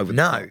something over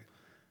the top. No.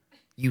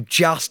 You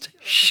just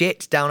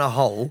shit down a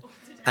hole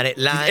and it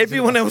lands. Did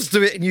everyone else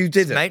do it and you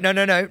didn't? Mate,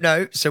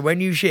 no. So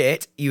when you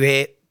shit, you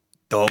hear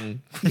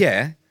dong.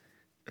 Yeah,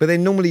 but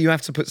then normally you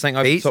have to put something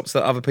over Please? the top so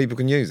that other people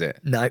can use it.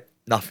 No,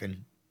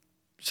 nothing.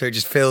 So it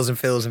just fills and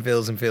fills and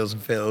fills and fills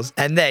and fills.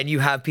 And then you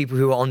have people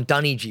who are on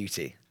dunny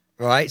duty,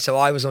 right? So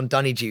I was on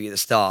dunny duty at the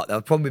start.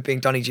 The problem with being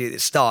dunny duty at the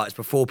start is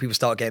before people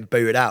start getting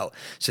booted out.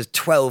 So there's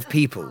 12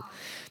 people.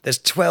 There's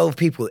 12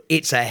 people.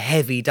 It's a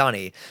heavy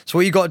dunny. So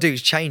what you got to do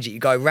is change it. You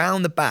go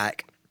round the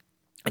back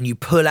and you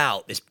pull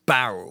out this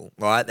barrel,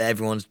 right, that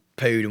everyone's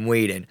pooed and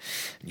weed in.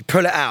 You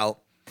pull it out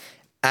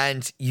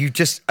and you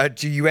just,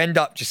 you end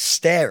up just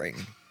staring.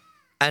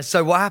 And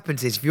so what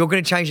happens is if you're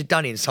going to change a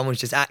dunny and someone's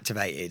just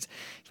activated,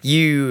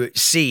 you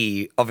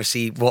see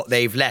obviously what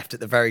they've left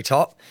at the very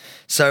top.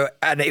 So,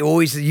 and it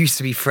always used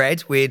to be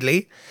Fred,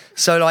 weirdly.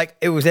 So like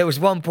there was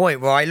one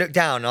point where I looked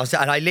down and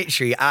I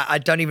literally, I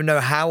don't even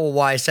know how or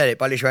why I said it,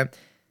 but I literally went,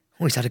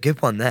 oh, he's had a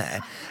good one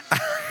there.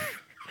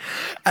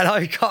 And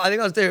I think I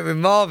was doing it with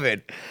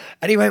Marvin.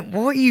 And he went,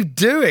 what are you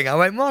doing? I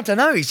went, well, I don't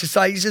know. He's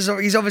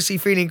obviously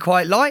feeling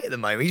quite light at the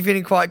moment. He's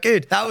feeling quite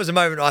good. That was a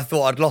moment I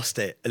thought I'd lost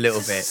it a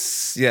little bit.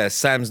 Yeah,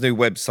 Sam's new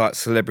website,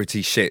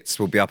 Celebrity Shits,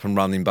 will be up and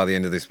running by the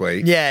end of this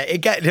week. Yeah, it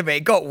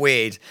got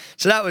weird.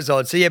 So that was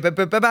odd. So yeah,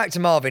 but back to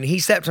Marvin. He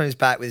slept on his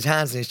back with his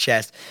hands in his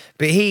chest.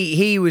 But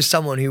he was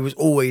someone who was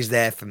always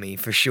there for me,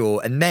 for sure.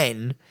 And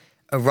then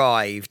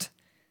arrived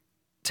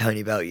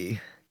Tony Bellew.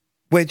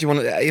 Where do you want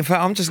to? In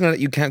fact, I'm just going to let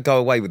you can't go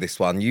away with this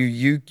one.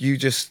 You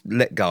just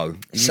let go.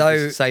 You So-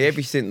 just say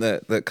everything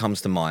that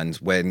comes to mind.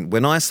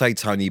 When I say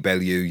Tony Bellew,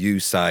 you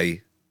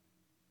say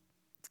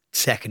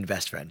Second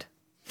best friend.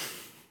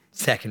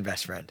 Second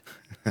best friend.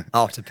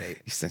 After Pete.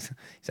 He's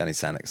only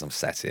saying it because I'm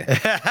sat here.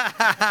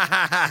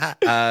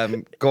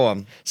 Go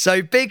on.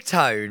 So Big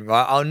Tone,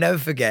 right? I'll never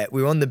forget.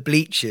 We were on the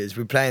bleachers.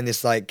 We were playing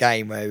this like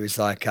game where it was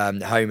like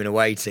home and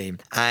away team,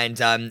 and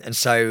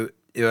so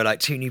there were like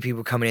two new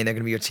people coming in. They're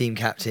going to be your team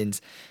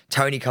captains.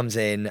 Tony comes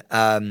in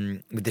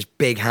with this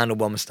big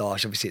handlebar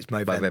moustache. Obviously, it's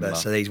Movember,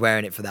 so he's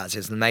wearing it for that. So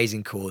it's an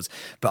amazing cause.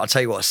 But I'll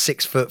tell you what, a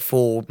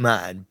 6'4"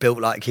 man built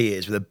like he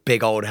is with a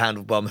big old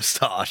handlebar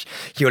moustache,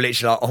 you're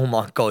literally like, oh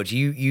my god,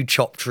 you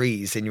chop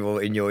trees in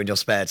your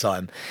spare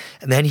time.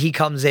 And then he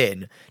comes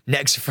in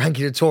next to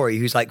Frankie Dettori,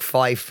 who's like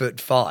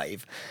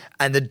 5'5",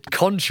 and the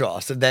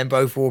contrast of them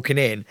both walking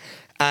in.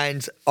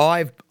 And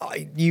I'm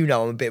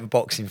a bit of a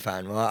boxing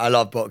fan, right? I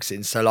love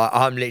boxing. So like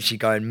I'm literally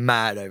going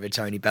mad over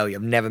Tony Bellew.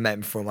 I've never met him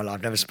before in my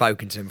life, never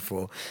spoken to him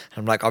before. And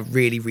I'm like, I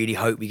really, really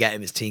hope we get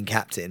him as team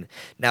captain.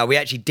 Now, we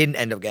actually didn't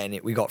end up getting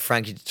it. We got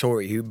Frankie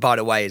Dettori, who, by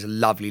the way, is a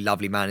lovely,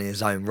 lovely man in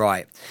his own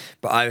right.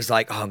 But I was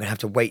like, I'm going to have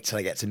to wait till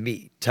I get to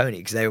meet Tony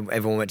because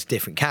everyone went to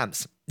different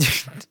camps.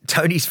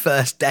 Tony's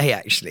first day,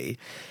 actually,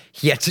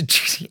 he had to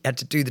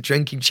do the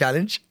drinking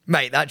challenge.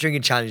 Mate, that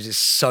drinking challenge is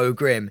so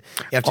grim.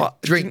 You have to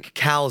drink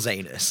cow's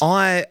anus.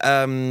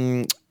 I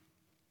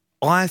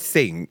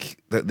think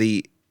that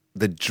the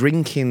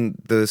drinking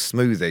the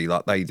smoothie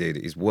like they did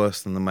is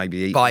worse than the maybe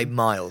eating By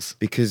miles.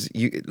 because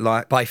you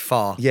like By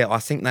far. Yeah, I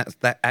think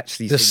that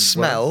actually The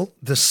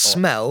seems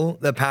smell,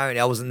 apparently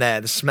I wasn't there,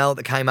 the smell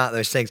that came out of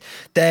those things.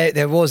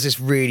 There was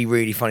this really,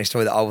 really funny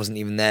story that I wasn't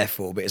even there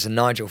for, but it's a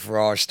Nigel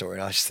Farage story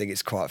and I just think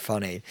it's quite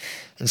funny.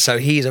 And so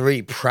he's a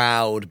really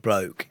proud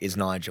bloke, is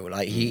Nigel.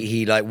 Like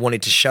he like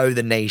wanted to show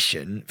the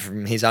nation,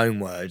 from his own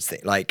words,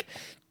 that like,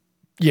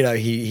 you know,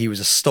 he was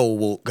a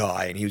stalwart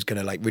guy and he was going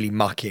to like really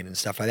muck in and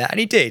stuff like that. And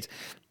he did.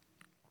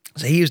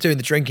 So he was doing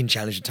the drinking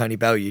challenge with Tony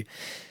Bellew.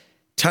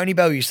 Tony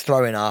Bellew's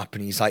throwing up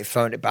and he's like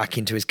throwing it back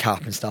into his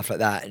cup and stuff like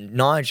that. And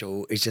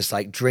Nigel is just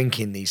like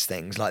drinking these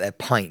things like they're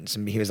pints.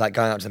 And he was like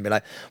going up to them and be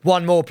like,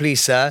 one more,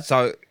 please, sir.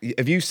 So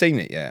have you seen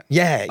it yet?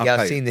 Yeah,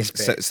 I've seen this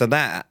bit. So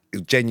that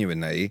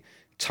genuinely,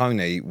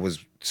 Tony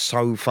was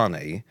so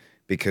funny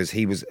because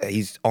his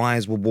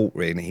eyes were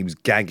watering, he was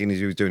gagging as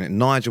he was doing it.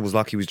 Nigel was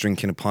like he was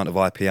drinking a pint of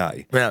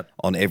IPA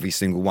on every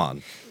single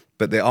one.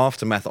 But the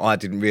aftermath, I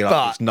didn't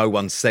realise, which no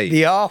one's seen.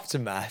 The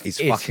aftermath is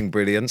fucking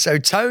brilliant. So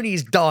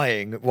Tony's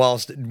dying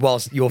whilst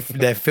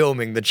they're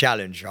filming the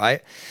challenge,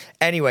 right?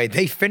 Anyway,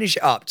 they finish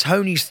it up.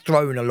 Tony's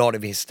throwing a lot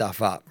of his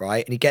stuff up,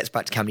 right? And he gets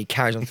back to camp and he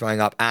carries on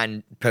throwing up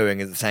and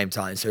pooing at the same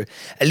time. So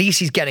at least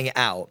he's getting it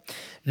out.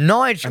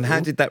 Nigel. And how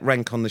did that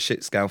rank on the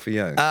shit scale for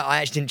you? I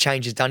actually didn't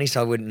change his dunny,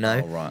 so I wouldn't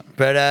know. Oh, right.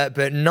 But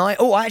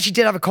I actually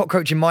did have a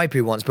cockroach in my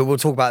poo once, but we'll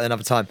talk about that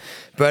another time.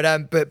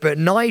 But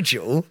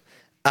Nigel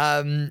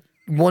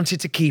wanted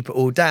to keep it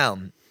all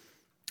down.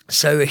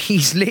 So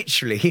he's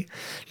literally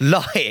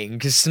lying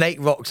because Snake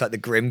Rock's like the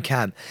grim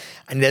camp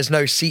and there's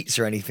no seats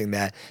or anything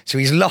there. So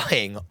he's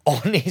lying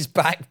on his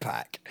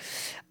backpack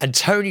and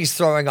Tony's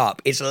throwing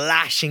up. It's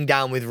lashing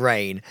down with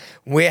rain.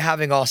 We're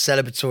having our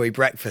celebratory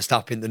breakfast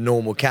up in the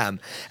normal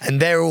camp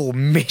and they're all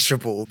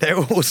miserable. They're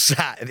all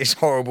sat in this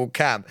horrible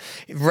camp,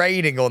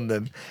 raining on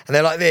them. And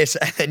they're like this.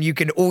 And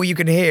then all you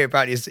can hear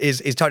about is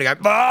Tony going,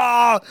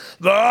 bah,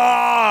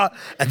 bah.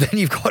 And then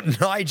you've got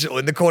Nigel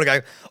in the corner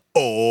going,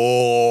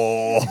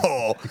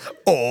 oh,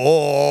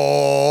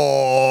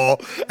 oh.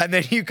 And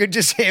then you could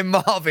just hear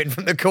Marvin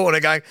from the corner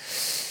going,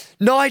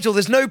 Nigel,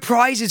 there's no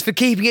prizes for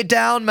keeping it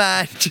down,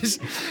 man.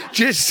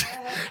 Just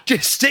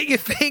stick your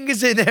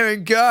fingers in there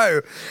and go.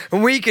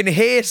 And we can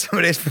hear some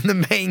of this from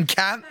the main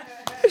camp.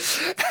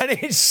 And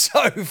it's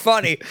so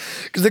funny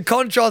because the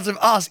contrast of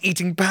us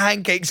eating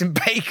pancakes and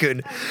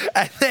bacon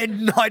and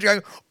then Nigel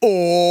going,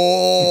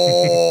 oh,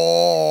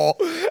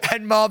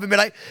 and Marvin be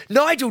like,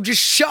 Nigel,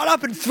 just shut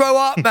up and throw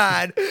up,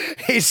 man.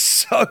 It's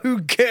so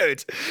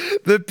good.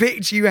 The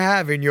picture you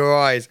have in your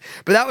eyes.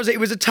 But it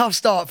was a tough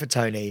start for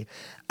Tony.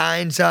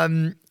 And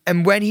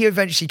when he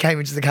eventually came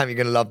into the camp, you're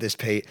going to love this,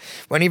 Pete.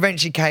 When he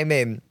eventually came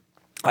in,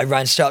 I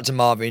ran straight up to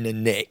Marvin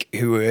and Nick,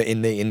 who were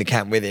in the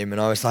camp with him, and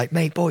I was like,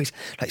 "Mate, boys,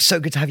 like, so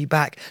good to have you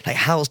back. Like,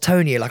 how's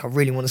Tony? Like, I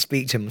really want to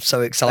speak to him. I'm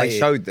so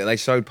excited." They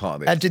showed part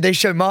of it. And did they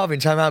show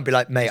Marvin turn around and be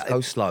like, "Mate, go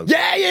slow."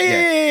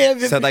 Yeah.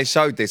 So they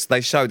showed this.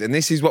 And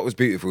this is what was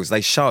beautiful: is they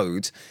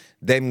showed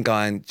them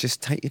going,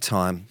 "Just take your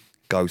time,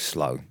 go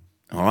slow."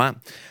 All right.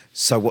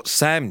 So what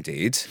Sam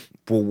did,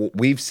 well, what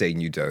we've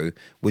seen you do,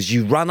 was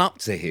you run up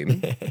to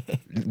him,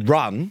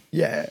 run,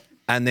 Yeah.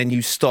 and then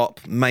you stop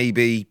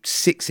maybe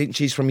 6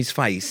 inches from his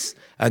face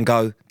and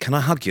go, "Can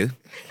I hug you?"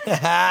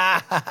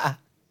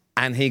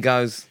 And he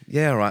goes,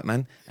 "Yeah, all right,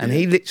 man." And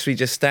he literally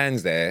just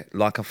stands there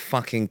like a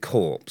fucking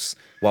corpse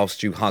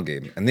whilst you hug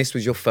him. And this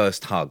was your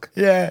first hug.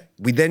 Yeah.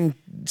 We then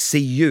see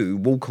you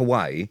walk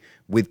away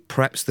with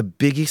perhaps the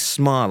biggest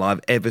smile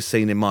I've ever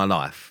seen in my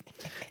life.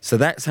 So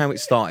that's how it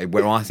started,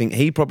 where I think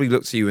he probably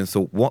looked at you and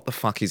thought, what the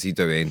fuck is he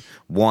doing?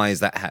 Why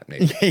is that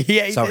happening?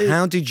 Yeah, he so did.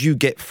 how did you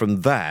get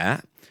from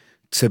that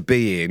to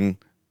being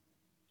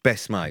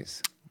best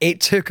mates?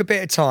 It took a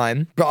bit of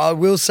time, but I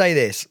will say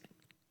this.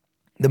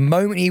 The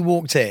moment he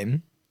walked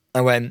in,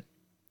 I went,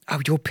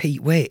 "Oh, you're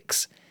Pete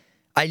Wicks."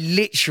 I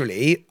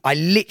literally,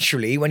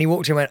 when he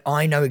walked in, I went,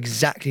 "I know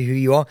exactly who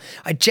you are."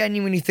 I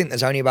genuinely think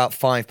there's only about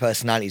 5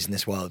 personalities in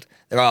this world.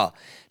 There are.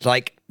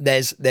 Like,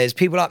 there's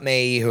people like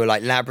me who are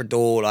like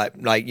Labrador,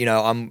 like you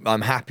know,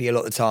 I'm happy a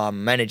lot of the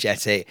time, I'm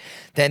energetic.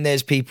 Then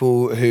there's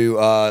people who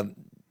are,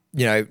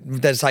 you know,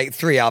 there's like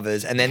 3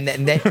 others, and then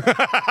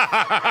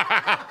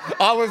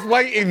I was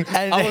waiting.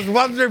 And I was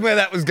wondering where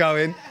that was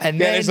going. And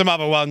yeah, then, there's some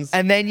other ones.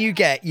 And then you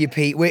get your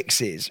Pete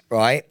Wickses,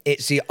 right?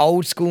 It's the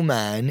old school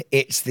man.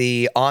 It's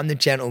the I'm the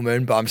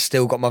gentleman, but I'm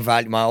still got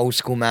my old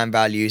school man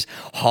values.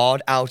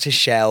 Hard outer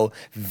shell,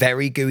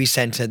 very gooey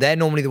centre. They're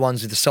normally the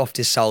ones with the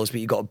softest souls, but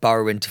you got to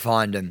burrow in to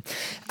find them.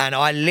 And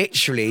I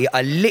literally,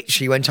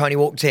 when Tony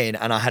walked in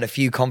and I had a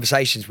few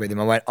conversations with him,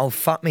 I went, "Oh,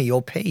 fuck me,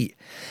 you're Pete."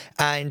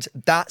 And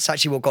that's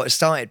actually what got it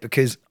started,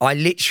 because I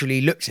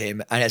literally looked at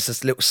him and it's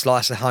this little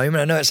slice of home.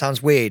 And I know it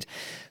sounds weird,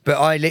 but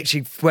I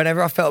literally,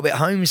 whenever I felt a bit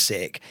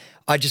homesick,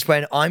 I just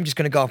went, I'm just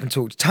going to go up and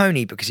talk to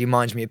Tony because he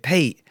reminds me of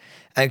Pete.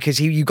 And because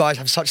you guys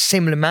have such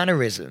similar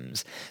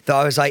mannerisms that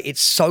I was like,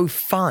 it's so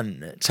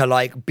fun to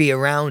like be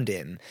around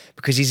him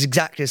because he's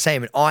exactly the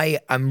same. And I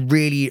am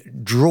really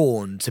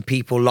drawn to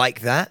people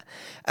like that.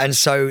 And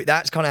so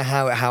that's kind of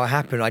how it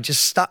happened. I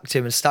just stuck to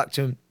him.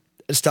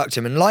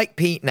 And like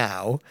Pete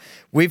now,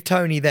 with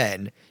Tony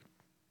then,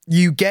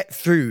 you get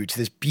through to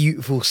this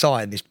beautiful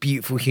side, this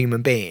beautiful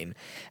human being.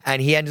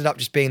 And he ended up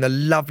just being the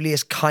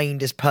loveliest,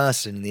 kindest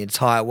person in the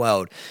entire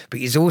world. But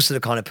he's also the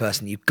kind of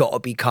person you've got to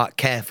be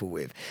careful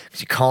with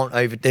because you can't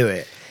overdo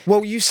it.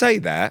 Well, you say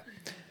that.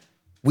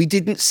 We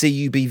didn't see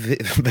you be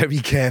very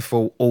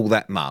careful all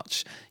that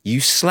much.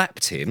 You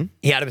slapped him.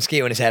 He had a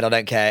mosquito on his head. I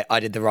don't care. I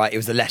did the right. It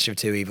was the lesser of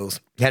 2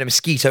 evils. He had a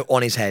mosquito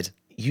on his head.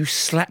 You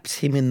slapped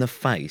him in the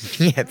face.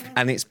 Yep.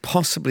 And it's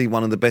possibly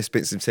one of the best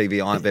bits of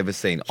TV I've ever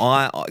seen.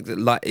 I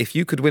like, if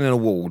you could win an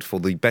award for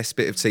the best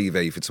bit of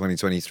TV for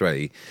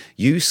 2023,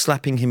 you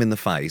slapping him in the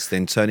face,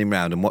 then turning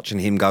around and watching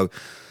him go,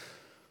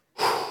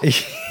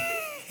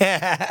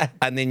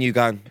 and then you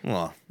go,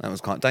 well, that was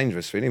quite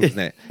dangerous, really, wasn't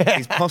it?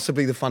 It's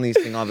possibly the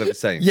funniest thing I've ever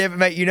seen. Yeah, but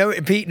mate, you know,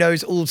 Pete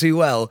knows all too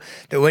well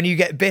that when you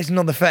get bitten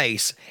on the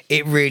face,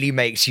 it really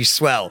makes you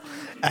swell.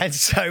 And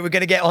so we're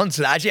going to get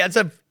onto that. Actually, that's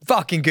a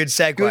fucking good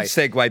segue. Good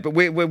segue, but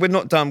we're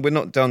not done. We're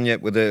not done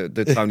yet with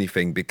the Tony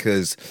thing,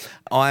 because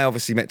I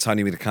obviously met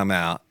Tony when he come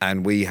out,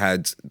 and we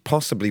had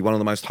possibly one of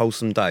the most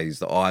wholesome days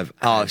that I've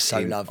had so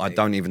in, lovely. I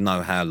don't even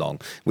know how long,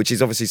 which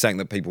is obviously something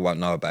that people won't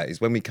know about. Is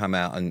when you came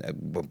out.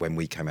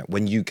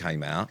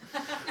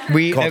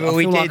 We God, I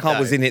feel did, like I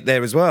was in it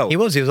there as well. He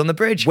was on the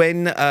bridge.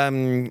 When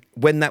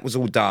that was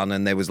all done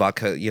and there was like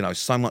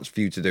so much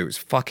for you to do, it was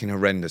fucking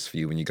horrendous for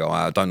you when you go,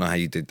 I don't know how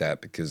you did that,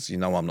 because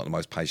I'm not the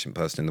most patient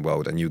person in the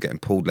world, and you were getting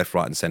pulled left,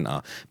 right and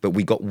centre. But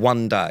we got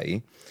one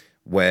day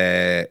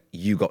where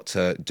you got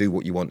to do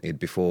what you wanted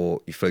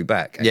before you flew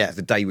back. And Yeah. it was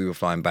the day we were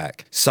flying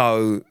back.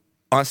 So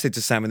I said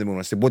to Sam in the morning,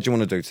 I said, what do you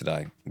want to do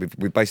today?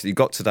 We've basically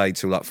got today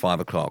till like 5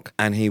 o'clock.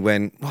 And he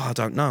went, well, I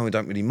don't know. I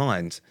don't really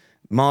mind.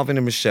 Marvin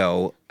and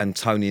Michelle and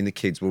Tony and the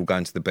kids were all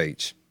going to the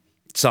beach.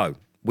 So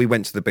we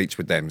went to the beach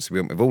with them. So we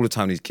went with all of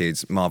Tony's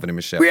kids, Marvin and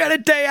Michelle. We had a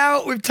day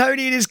out with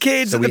Tony and his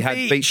kids So at we the had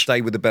beach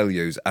day with the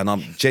Bellews, and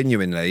I'm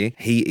genuinely,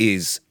 he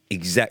is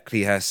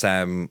exactly how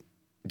Sam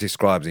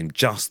describes him,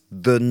 just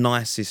the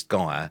nicest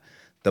guy,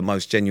 the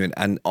most genuine.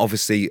 And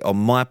obviously on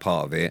my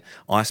part of it,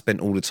 I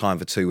spent all the time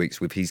for 2 weeks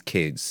with his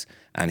kids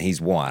and his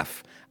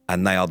wife,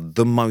 and they are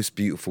the most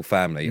beautiful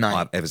family No.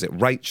 I've ever seen.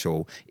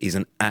 Rachel is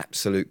an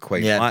absolute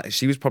queen. Yeah.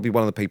 She was probably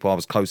one of the people I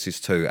was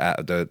closest to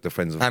out of the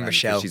friends of And family.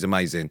 Michelle. She's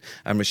amazing.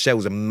 And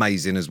Michelle's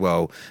amazing as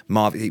well.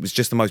 Marv, it was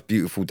just the most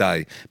beautiful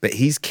day. But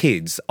his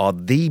kids are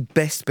the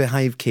best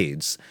behaved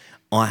kids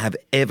I have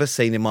ever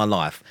seen in my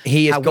life.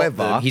 He has However,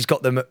 got them. He's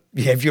got them.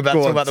 Yeah, if you're about to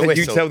Go talk on, about the you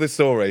whistle. tell the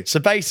story. So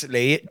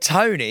basically,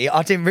 Tony,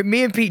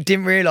 me and Pete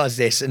didn't realise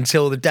this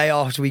until the day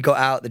after we got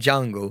out the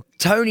jungle.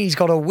 Tony's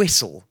got a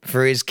whistle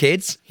for his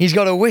kids. He's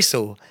got a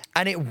whistle.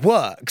 And it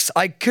works.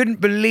 I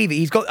couldn't believe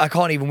it. I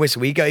can't even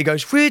whistle. He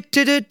goes, with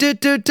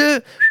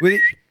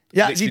it.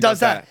 Yeah, he Literally does does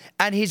that. that.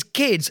 And his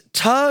kids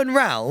turn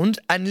round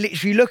and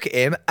literally look at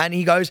him and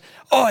he goes,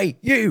 oi,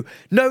 you,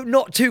 no,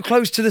 not too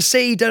close to the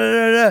sea, da da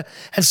da da.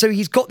 And so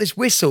he's got this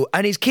whistle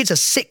and his kids are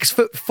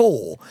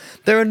 6'4".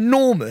 They're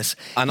enormous.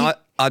 And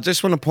I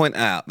just want to point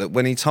out that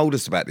when he told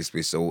us about this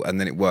whistle and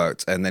then it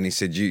worked, and then he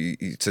said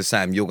to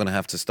Sam, you're going to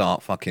have to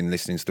start fucking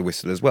listening to the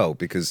whistle as well,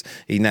 because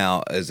he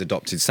now has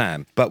adopted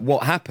Sam. But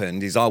what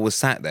happened is I was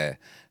sat there.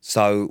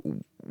 So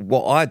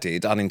what I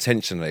did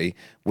unintentionally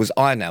was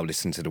I now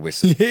listened to the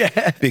whistle.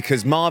 Yeah.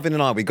 Because Marvin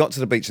and we got to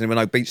the beach and there were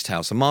no beach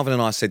towels. So Marvin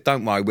and I said,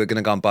 don't worry, we're going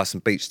to go and buy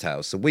some beach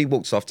towels. So we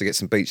walked off to get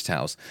some beach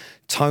towels.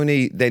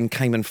 Tony then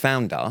came and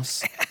found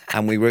us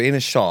and we were in a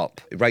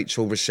shop.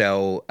 Rachel,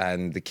 Rochelle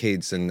and the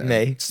kids and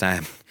Me.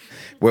 Sam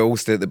were all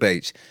still at the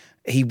beach.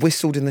 He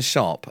whistled in the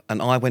shop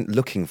and I went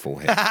looking for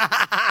him.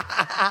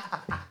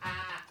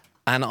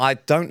 And I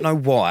don't know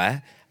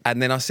why. And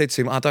then I said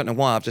to him, I don't know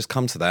why, I've just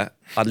come to that.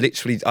 I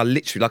literally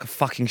like a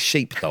fucking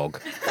sheepdog,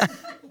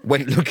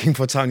 went looking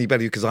for Tony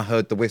Bellew because I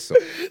heard the whistle.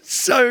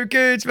 So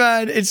good,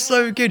 man. It's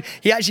so good.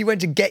 He actually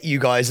went to get you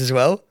guys as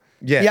well.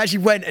 Yeah. He actually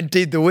went and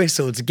did the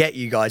whistle to get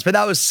you guys. But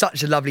that was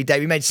such a lovely day.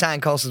 We made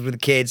sandcastles with the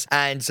kids.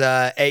 And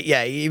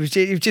it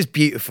was just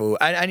beautiful.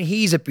 And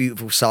he's a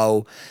beautiful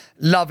soul.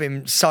 Love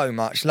him so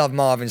much. Love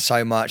Marvin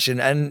so much.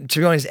 And to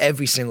be honest,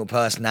 every single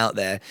person out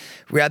there,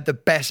 we had the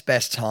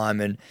best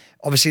time. And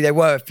obviously there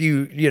were a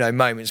few,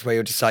 moments where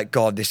you're just like,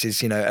 God, this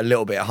is, a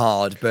little bit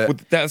hard. But Well,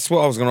 that's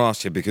what I was going to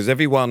ask you, because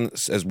everyone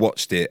has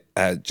watched it,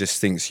 just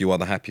thinks you are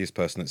the happiest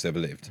person that's ever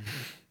lived.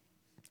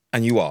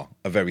 And you are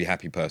a very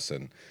happy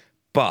person.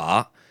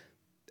 But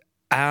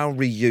our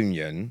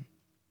reunion,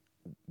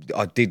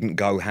 I didn't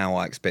go how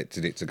I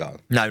expected it to go.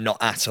 no, not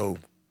at all.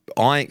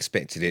 I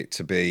expected it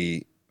to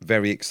be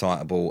very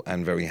excitable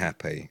and very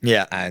happy.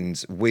 Yeah.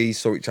 And we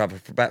saw each other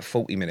for about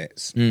 40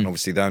 minutes. And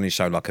obviously, they only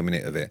showed like a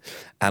minute of it.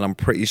 And I'm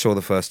pretty sure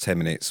the first 10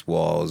 minutes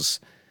was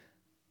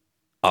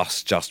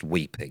us just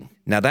weeping.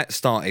 Now, that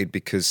started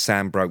because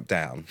Sam broke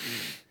down.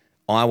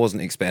 I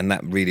wasn't expecting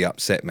that. Really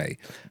upset me.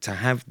 To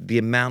have the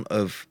amount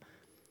of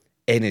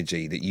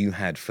energy that you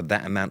had for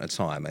that amount of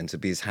time and to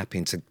be as happy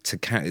and to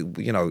carry,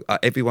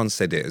 everyone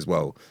said it as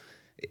well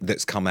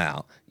that's come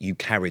out, you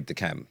carried the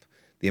camp.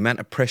 The amount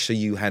of pressure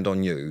you had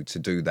on you to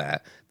do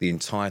that the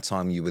entire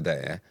time you were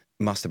there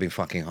must have been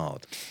fucking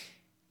hard.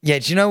 Yeah,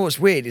 do you know what's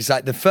weird? It's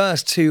like the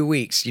first 2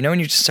 weeks, when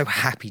you're just so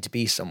happy to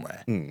be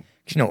somewhere. Do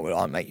you know what we're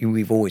like, mate?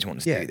 We've always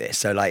wanted to do this.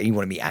 So, you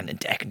want to meet Ant and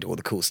Dec and do all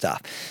the cool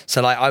stuff.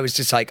 So, I was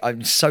just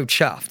I'm so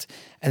chuffed.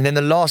 And then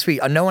the last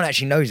week, no one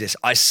actually knows this,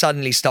 I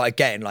suddenly started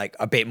getting,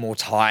 a bit more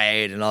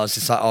tired. And I was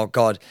just like, oh,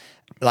 God.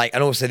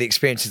 And also the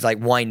experience is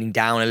winding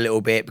down a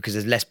little bit because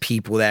there's less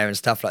people there and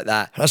stuff like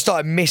that. And I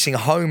started missing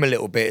home a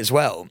little bit as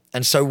well.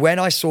 And so when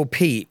I saw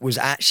Pete was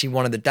actually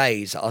one of the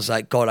days I was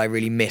like, God, I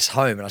really miss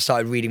home. And I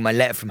started reading my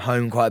letter from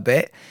home quite a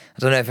bit. I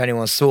don't know if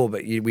anyone saw,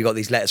 but we got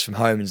these letters from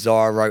home and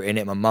Zara wrote in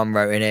it, my mum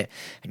wrote in it.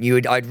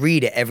 And I'd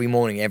read it every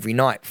morning, every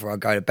night before I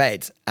go to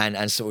bed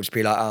and sort of just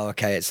be like, oh,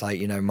 okay, it's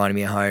reminding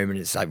me of home and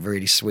it's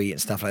really sweet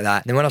and stuff like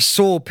that. And then when I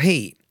saw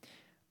Pete,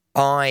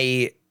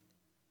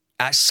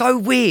 it's so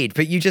weird,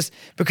 but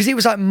because it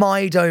was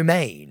my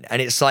domain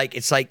and it's like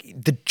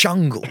the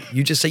jungle.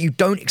 You just say you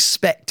don't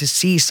expect to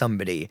see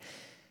somebody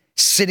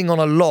sitting on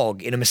a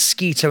log in a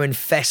mosquito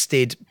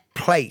infested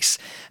place.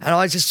 And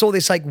I just saw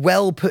this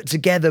well put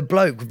together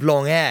bloke with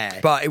long hair.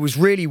 But it was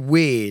really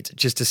weird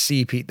just to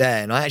see Pete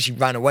there. And I actually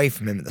ran away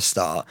from him at the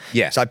start.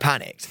 Yeah. So I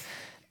panicked.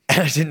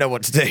 And I didn't know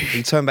what to do.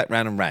 He turned back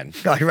round and ran.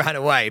 I ran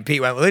away, and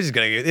Pete went, well, this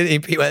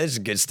is a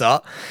good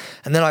start.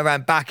 And then I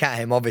ran back at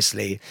him,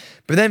 obviously.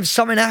 But then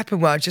something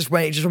happened where it just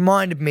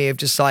reminded me of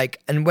just like,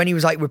 and when he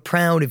was like, we're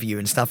proud of you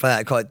and stuff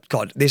like that.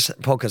 God, this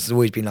podcast has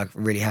always been like a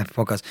really happy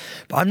podcast.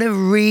 But I've never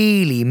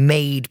really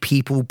made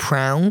people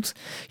proud.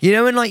 You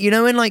know, when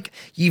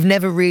you've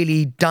never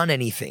really done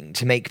anything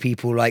to make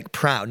people like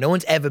proud. No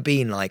one's ever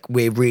been like,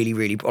 we're really,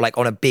 really, like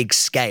on a big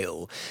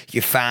scale.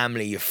 Your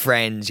family, your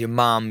friends, your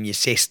mum, your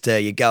sister,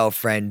 your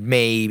girlfriend,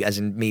 me, as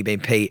in me being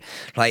Pete.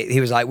 Like, he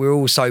was like, we're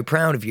all so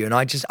proud of you. And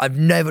I've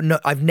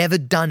never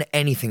done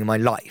anything in my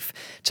life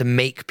to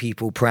make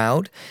people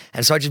proud.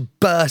 And so I just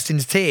burst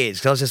into tears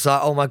because I was just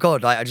like, oh my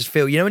God, like I just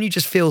feel, you know, when you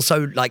just feel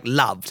so like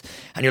loved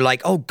and you're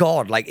like, oh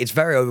God, like it's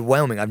very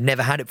overwhelming. I've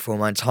never had it before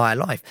in my entire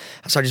life.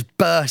 And so I just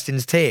burst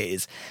into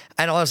tears.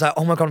 And I was like,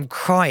 oh my God, I'm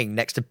crying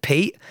next to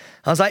Pete.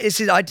 I was like, I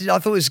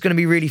thought it was going to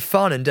be really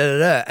fun and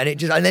da-da-da.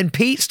 And then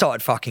Pete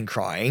started fucking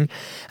crying.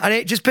 And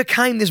it just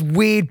became this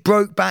weird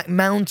Brokeback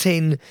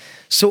Mountain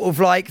sort of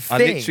like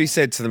thing. I literally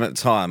said to them at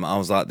the time, I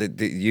was like,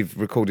 you've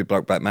recorded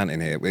Brokeback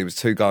Mountain here. It was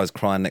two guys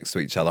crying next to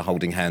each other,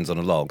 holding hands on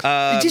a log.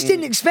 You just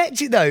didn't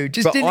expect it though.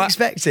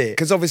 Expect it.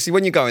 Because obviously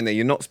when you go in there,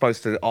 you're not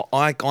supposed to,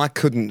 I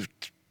couldn't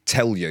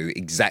tell you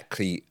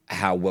exactly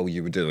how well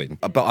you were doing.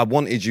 But I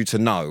wanted you to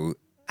know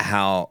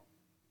how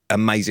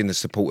amazing the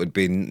support had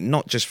been,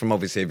 not just from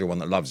obviously everyone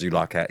that loves you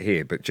like out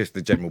here, but just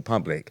the general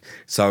public.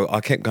 So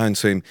I kept going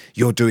to him,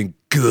 you're doing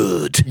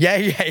good. Yeah.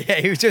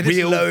 He was doing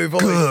this low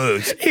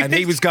voice. Good. And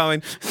he was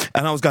going,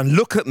 and I was going,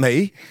 look at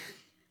me.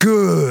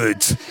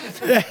 Good.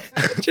 Yeah.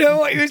 Do you know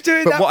what he was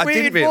doing? But that what I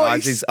weird didn't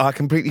realise voice? is I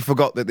completely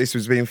forgot that this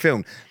was being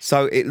filmed.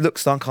 So it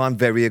looks like I'm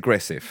very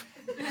aggressive.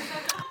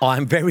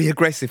 I'm very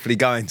aggressively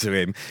going to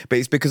him, but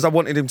it's because I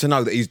wanted him to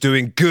know that he's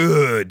doing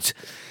good.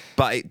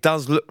 But it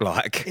does look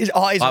like his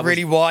eyes are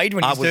really wide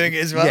when he's doing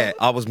it as well. Yeah,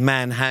 I was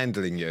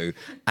manhandling you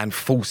and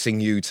forcing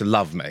you to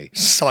love me.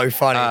 So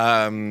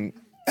funny.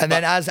 And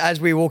then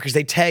as we walk, because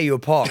they tear you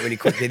apart really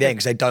quickly then,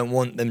 because they don't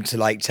want them to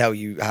like tell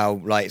you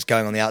how like it's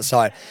going on the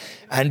outside.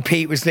 And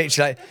Pete was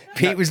literally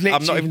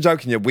I'm not even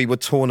joking you. We were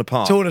torn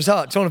apart. Torn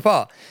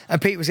apart.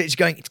 And Pete was literally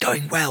going, it's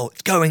going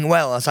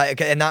well. I was like,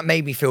 okay, and that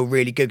made me feel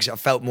really good because I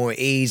felt more at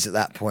ease at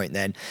that point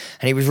then.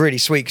 And he was really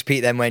sweet because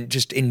Pete then went,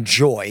 just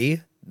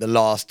enjoy the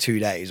last 2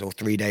 days or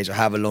 3 days or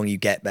however long you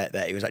get there.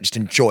 He was like, just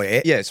enjoy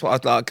it. Yeah, it's what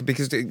I'd like,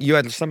 because you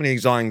had so many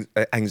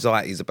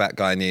anxieties about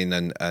going in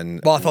and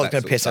well, I thought I was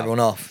going to piss everyone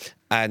off.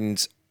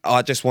 And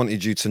I just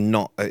wanted you to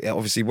not,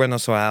 obviously when I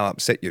saw how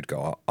upset you'd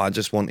got, I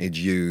just wanted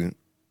you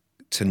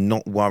to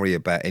not worry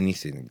about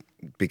anything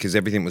because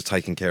everything was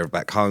taken care of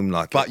back home.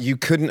 But you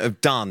couldn't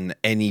have done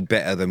any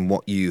better than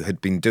what you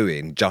had been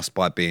doing just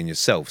by being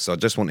yourself. So I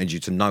just wanted you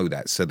to know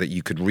that so that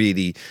you could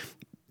really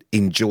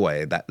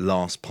enjoy that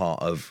last part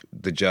of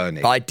the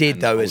journey. But I did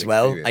though as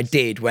well. Experience. I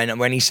did.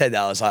 When he said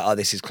that, I was like, oh,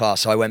 this is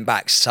class. So I went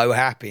back so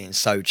happy and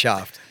so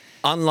chuffed.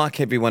 Unlike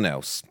everyone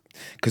else,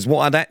 because what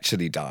I'd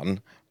actually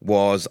done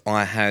was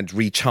I had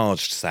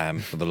recharged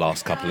Sam for the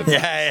last couple of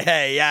days.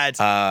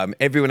 Yeah.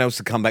 Everyone else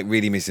had come back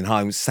really missing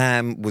home.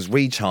 Sam was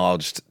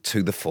recharged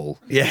to the full.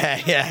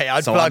 Yeah.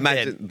 So I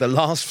imagine the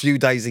last few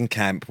days in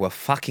camp were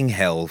fucking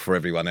hell for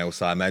everyone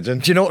else, I imagine.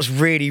 Do you know what's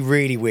really,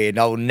 really weird? And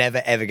I will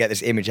never, ever get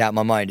this image out of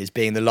my mind, is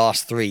being the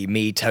last three,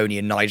 me, Tony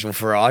and Nigel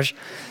Farage.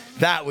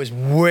 That was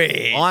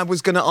weird. I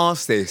was going to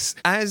ask this.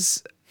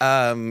 As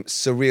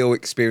surreal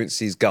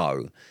experiences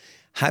go,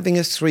 having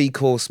a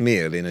 3-course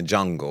meal in a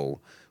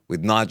jungle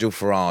with Nigel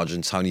Farage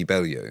and Tony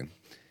Bellew,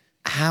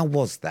 how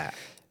was that?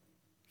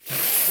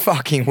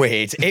 Fucking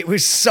weird. It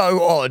was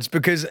so odd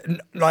because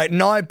like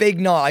Big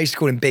Nige, I used to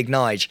call him Big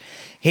Nige.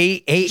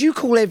 Did you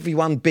call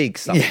everyone Big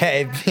something?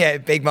 Yeah,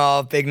 Big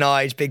Marv, Big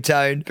Nige, Big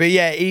Tone. But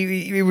yeah,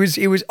 it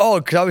was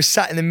odd because I was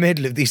sat in the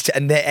middle of these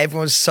and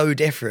everyone's so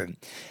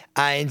different.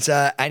 And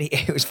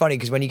it was funny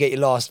because when you get your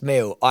last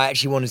meal, I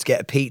actually wanted to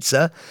get a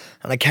pizza,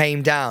 and I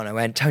came down. I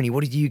went, Tony,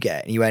 what did you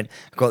get? And he went,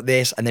 I got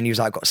this. And then he was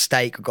like, I got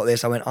steak. I got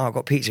this. I went, oh, I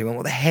got pizza. He went,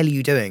 what the hell are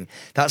you doing?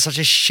 That's such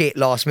a shit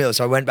last meal.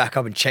 So I went back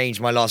up and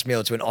changed my last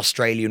meal to an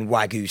Australian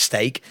Wagyu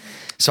steak.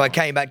 So I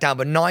came back down,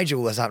 but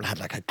Nigel had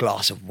like a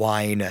glass of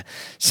wine,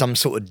 some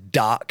sort of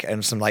duck,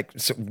 and some like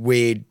sort of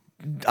weird.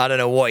 I don't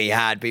know what he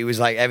had, but he was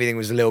like, everything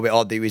was a little bit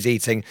odd that he was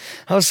eating.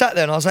 I was sat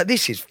there and I was like,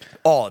 this is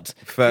odd.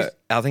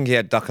 I think he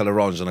had duck à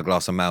l'orange and a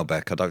glass of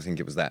Malbec. I don't think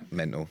it was that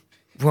mental.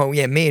 Well,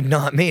 yeah, me and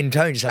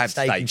Tony just had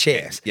steak and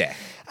chips. Yeah.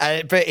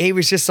 But he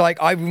was just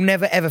like, I will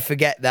never ever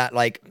forget that,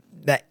 like,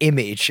 that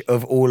image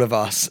of all of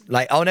us.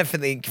 Like, I'll never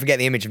forget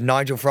the image of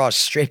Nigel Farage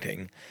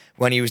stripping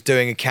when he was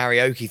doing a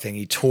karaoke thing.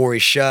 He tore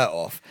his shirt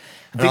off.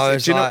 Do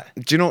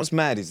you know what's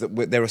mad is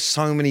that there are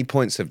so many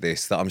points of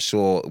this that I'm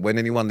sure when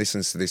anyone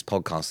listens to this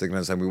podcast, they're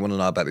going to say, we want to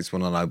know about this, we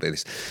want to know about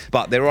this.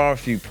 But there are a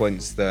few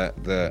points that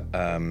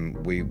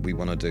we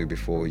want to do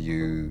before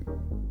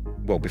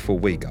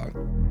we go.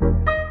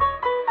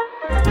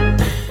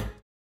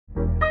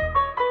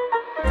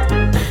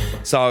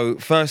 So,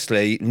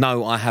 firstly,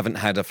 no, I haven't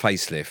had a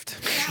facelift.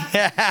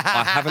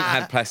 I haven't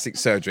had plastic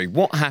surgery.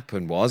 What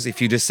happened was,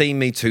 if you'd have seen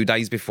me 2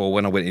 days before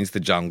when I went into the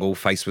jungle,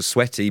 face was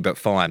sweaty, but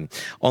fine.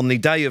 On the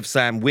day of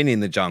Sam winning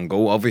the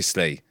jungle,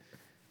 obviously,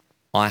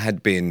 I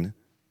had been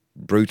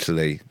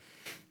brutally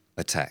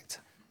attacked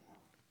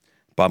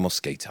by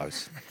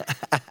mosquitoes.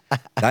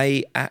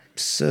 They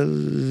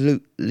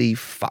absolutely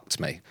fucked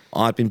me.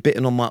 I'd been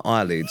bitten on my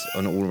eyelids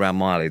and all around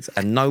my eyelids,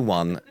 and no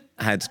one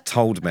had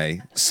told me.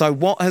 So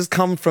what has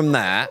come from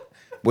that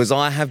was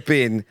I have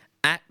been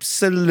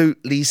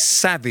absolutely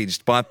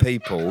savaged by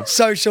people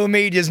Social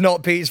media's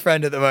not Pete's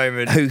friend at the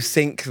moment. who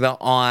think that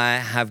I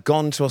have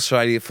gone to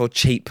Australia for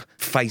cheap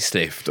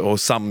facelift or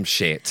some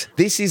shit.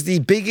 This is the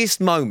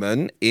biggest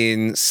moment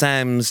in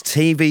Sam's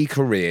TV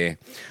career.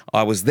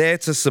 I was there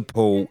to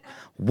support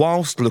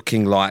whilst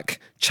looking like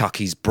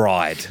Chucky's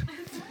bride.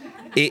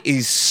 It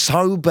is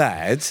so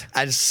bad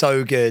And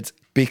so good.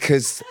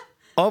 because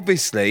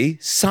obviously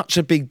such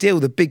a big deal,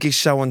 the biggest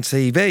show on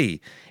TV.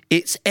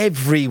 It's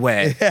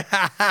everywhere.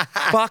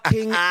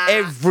 Fucking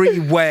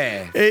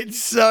everywhere.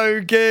 It's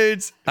so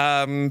good.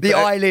 The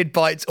eyelid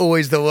bite's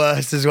always the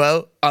worst as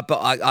well. But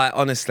I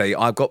honestly,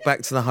 I got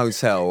back to the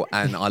hotel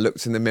and I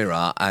looked in the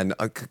mirror and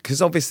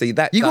because obviously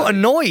that You got day-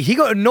 annoyed. He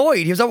got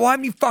annoyed. He was like, why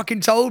haven't you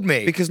fucking told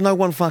me? because no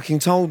one fucking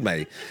told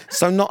me.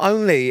 So not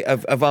only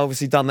have I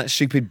obviously done that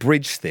stupid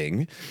bridge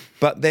thing,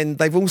 but then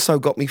they've also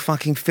got me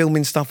fucking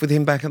filming stuff with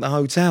him back at the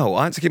hotel.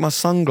 I had to keep my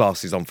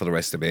sunglasses on for the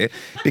rest of it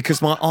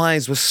because my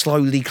eyes were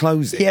slowly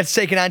closing. He had to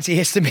take an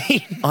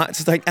antihistamine. I had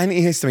to take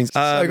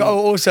antihistamines.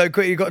 Also,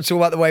 quickly, you got to talk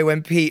about the way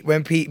when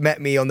Pete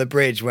met me on the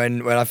bridge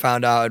when I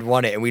found out I'd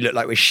won it and we looked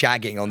like we're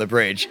shagging on the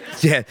bridge.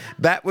 Yeah,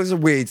 that was a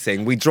weird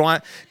thing. We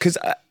because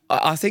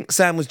I think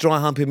Sam was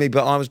dry humping me,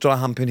 but I was dry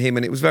humping him,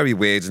 and it was very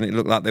weird, and it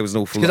looked like there was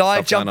an awful lot Because of I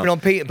stuff jumping going on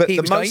Pete and But Pete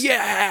the was most, going,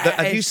 yeah.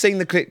 Have you seen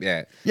the clip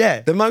yet? Yeah.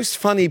 The most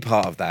funny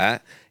part of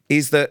that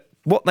is that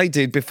what they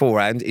did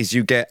beforehand is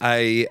you get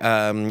a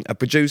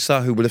producer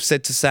who will have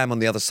said to Sam on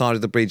the other side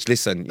of the bridge,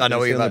 listen, I know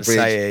what you're about to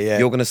say here, yeah.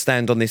 You're going to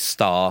stand on this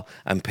star,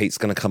 and Pete's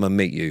going to come and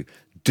meet you.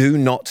 Do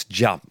not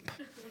jump.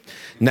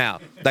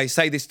 Now, they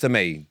say this to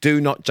me, do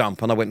not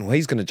jump. And I went, well,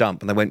 he's going to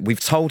jump. And they went, we've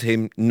told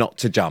him not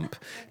to jump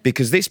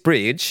because this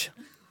bridge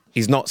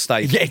is not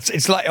stable. Yeah,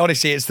 it's like,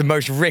 honestly, it's the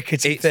most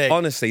rickety thing.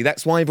 Honestly,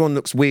 that's why everyone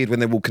looks weird when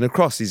they're walking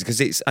across, is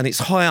because it's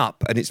high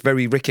up and it's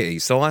very rickety.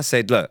 So I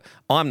said, look,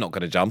 I'm not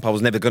going to jump. I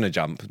was never going to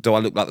jump. Do I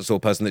look like the sort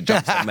of person that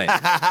jumps at me?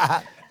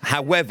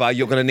 However,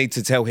 you're going to need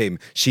to tell him.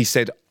 She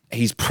said,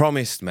 he's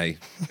promised me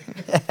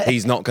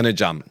he's not going to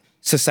jump.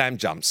 So Sam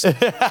jumps.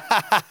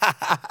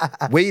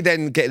 We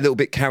then get a little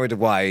bit carried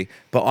away,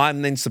 but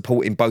I'm then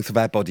supporting both of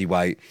our body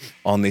weight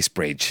on this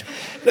bridge.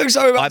 Looks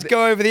like we're about to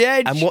go over the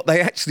edge. And what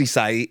they actually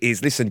say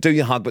is, listen, do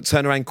your hug, but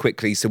turn around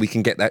quickly so we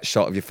can get that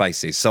shot of your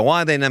faces. So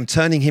I then am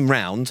turning him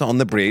round on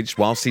the bridge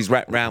whilst he's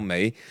wrapped round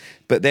me.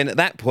 But then at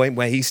that point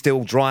where he's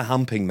still dry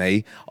humping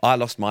me, I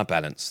lost my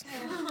balance.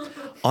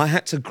 I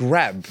had to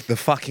grab the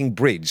fucking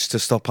bridge to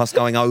stop us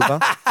going over.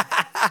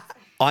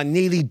 I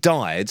nearly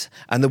died,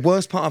 and the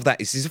worst part of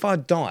that is if I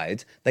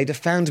died, they'd have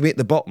found me at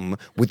the bottom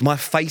with my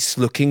face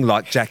looking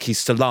like Jackie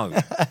Stallone.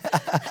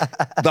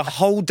 The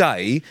whole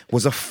day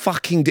was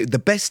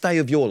the best day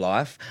of your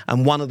life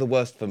and one of the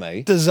worst for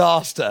me.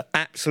 Disaster.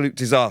 Absolute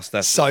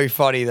disaster. So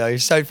funny though,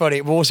 so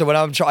funny. Also, when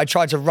I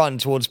tried to run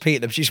towards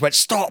Pete, she just went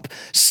stop.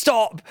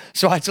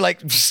 So I had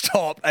to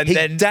stop and He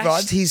then dashed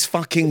run. his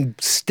fucking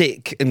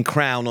stick and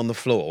crown on the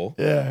floor.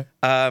 Yeah.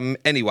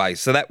 Anyway,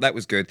 so that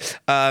was good.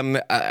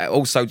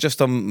 Also, just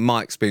on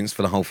my experience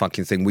for the whole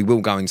fucking thing, we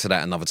will go into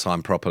that another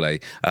time properly.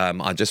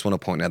 I just want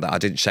to point out that I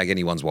didn't shag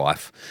anyone's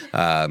wife.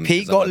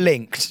 Pete got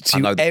linked I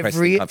know to the press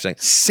every think I've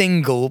changed.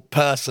 single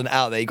person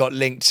out there. He got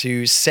linked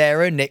to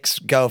Sarah, Nick's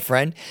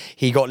girlfriend.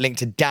 He got linked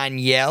to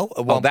Danielle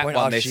at one that point.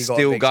 one after they're she got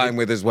still evicted. going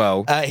with as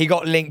well. He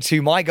got linked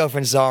to my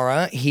girlfriend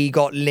Zara. He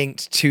got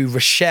linked to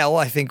Rochelle,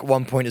 I think, at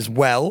one point as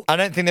well. I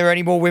don't think there are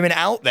any more women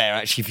out there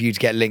actually for you to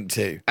get linked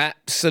to.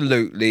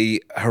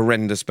 Absolutely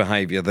horrendous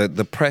behaviour.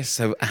 The press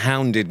have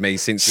hounded me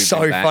since we've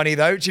So been back. funny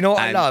though. Do you know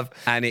what I love?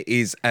 And it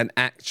is an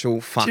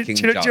actual fucking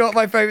Do you know joke. what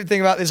my favourite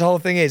thing about this whole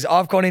thing is?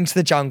 I've gone into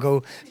the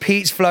jungle.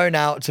 Pete's flown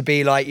out to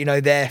be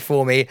there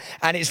for me.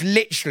 And it's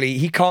literally,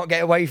 he can't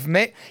get away from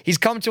it. He's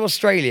come to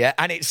Australia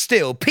and it's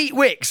still Pete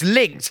Wicks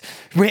linked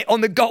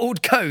on the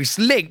Gold Coast,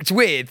 linked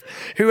with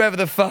whoever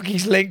the fuck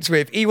he's linked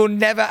with. He will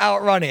never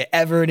outrun it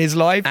ever in his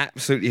life.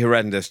 Absolutely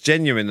horrendous.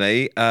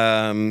 Genuinely,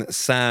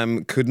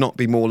 Sam could not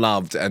be more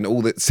loved, and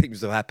all that seems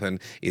to happen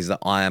is that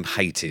I am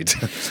hated.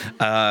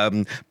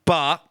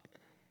 But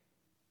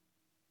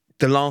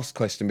The last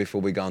question before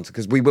we go on to,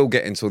 because we will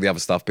get into all the other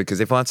stuff, because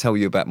if I tell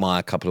you about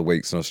my couple of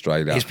weeks in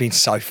Australia, It's been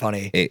so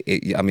funny.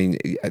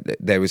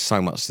 there is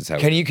so much to tell.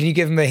 Can you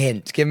give him a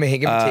hint? Give him a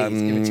hint. Give him a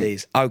tease. Give him a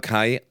tease.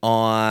 Okay,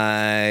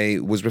 I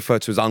was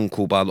referred to as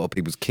uncle by a lot of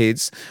people's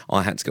kids.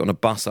 I had to get on a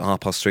bus at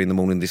 3:30 in the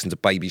morning, listen to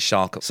Baby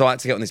Shark. So I had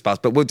to get on this bus,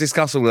 but we'll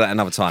discuss all of that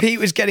another time. Pete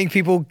was getting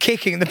people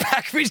kicking in the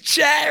back of his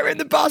chair in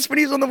the bus when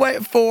he was on the way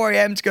at 4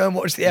 a.m. to go and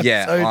watch the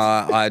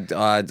episode.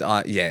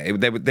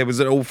 There was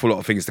an awful lot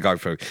of things to go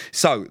through.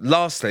 So,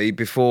 lastly,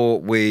 before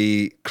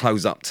we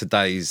close up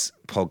today's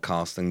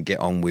podcast and get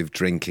on with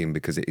drinking,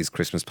 because it is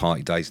Christmas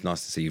party day, it's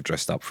nice to see you've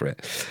dressed up for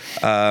it.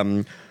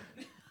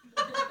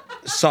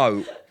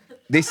 So,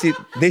 this is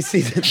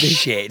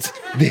Shit.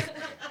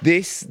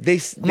 this.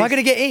 Am I going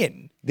to get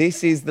in?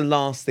 This is the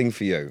last thing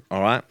for you,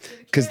 all right?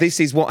 Because this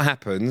is what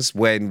happens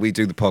when we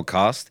do the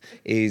podcast,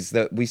 is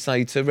that we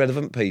say to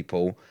relevant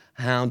people,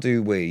 how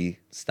do we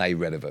stay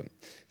relevant?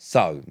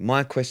 So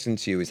my question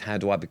to you is, how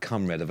do I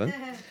become relevant?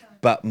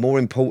 But more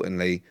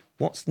importantly,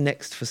 what's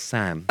next for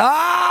Sam?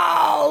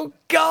 Oh,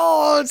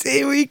 God.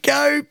 Here we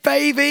go,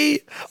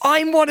 baby.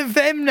 I'm one of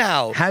them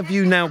now. Have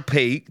you now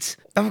peaked?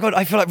 Oh, my God.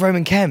 I feel like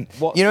Roman Kemp.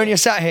 What- You know, when you're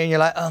sat here and you're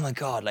like, oh, my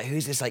God, like,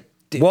 who's this, like,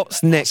 dude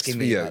What's next asking for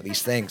me you? about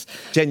these things?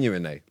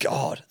 Genuinely.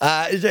 God.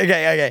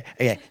 Okay.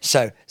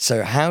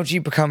 So how do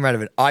you become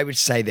relevant? I would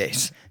say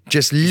this.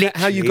 Just literally,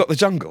 How you got the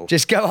jungle?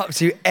 Just go up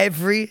to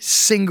every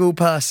single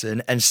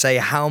person and say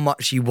how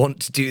much you want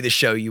to do the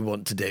show you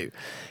want to do.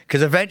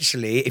 Because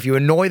eventually, if you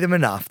annoy them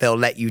enough, they'll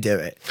let you do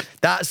it.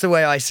 That's the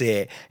way I see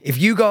it. If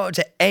you go up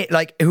to,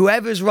 like,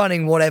 whoever's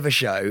running whatever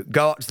show,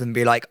 go up to them and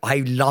be like,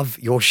 I love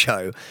your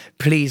show.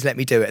 Please let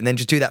me do it. And then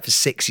just do that for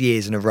 6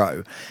 years in a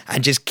row.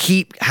 And just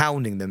keep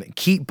hounding them and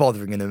keep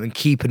bothering them and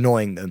keep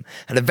annoying them.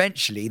 And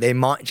eventually, they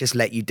might just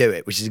let you do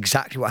it, which is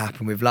exactly what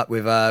happened with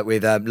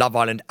Love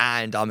Island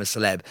and I'm a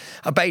Celeb.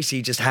 I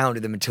basically just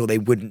hounded them until they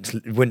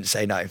wouldn't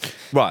say no.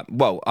 Right.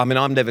 Well, I mean,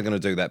 I'm never going to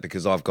do that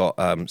because I've got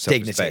self-respect.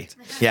 Dignity.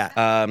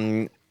 Yeah.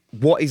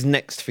 What is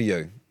next for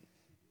you?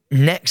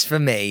 Next for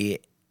me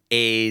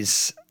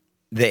is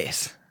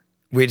this.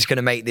 We're just going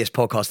to make this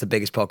podcast the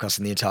biggest podcast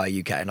in the entire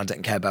UK, and I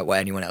don't care about what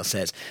anyone else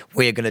says.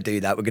 We're going to do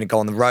that. We're going to go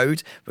on the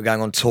road. We're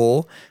going on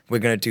tour. We're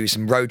going to do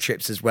some road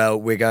trips as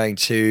well. We're going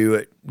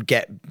to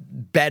get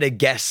better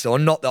guests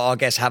on. Not that our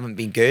guests haven't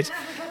been good.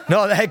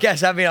 Not that our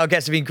guests have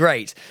been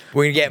great.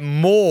 We're going to get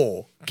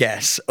more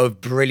guests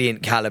of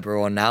brilliant caliber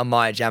on now.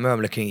 Maya Jama,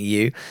 I'm looking at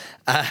you.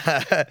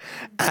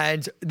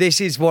 And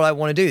this is what I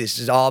want to do. This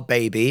is our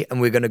baby,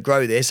 and we're going to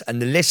grow this.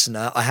 And the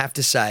listener, I have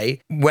to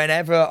say,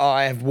 whenever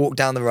I have walked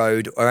down the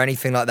road or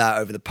anything like that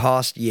over the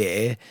past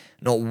year,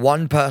 not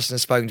one person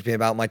has spoken to me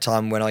about my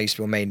time when I used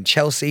to be made in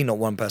Chelsea. Not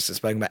one person has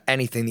spoken about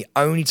anything. The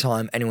only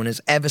time anyone has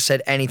ever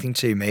said anything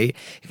to me,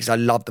 because I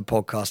love the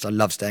podcast, I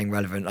love staying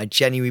relevant. I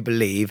genuinely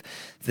believe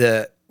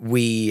that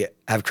we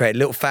have created a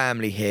little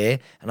family here,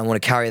 and I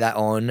want to carry that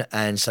on.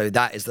 And so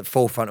that is the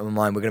forefront of my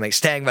mind. We're going to make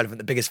Staying Relevant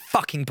the biggest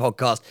fucking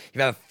podcast you've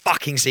ever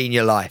fucking seen in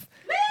your life.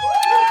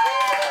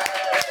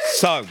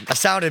 So, I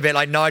sounded a bit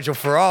like Nigel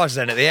Farage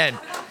then at the end.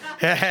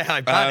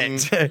 I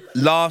panicked.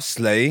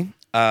 lastly,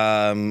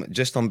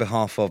 just on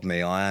behalf of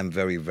me, I am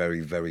very, very,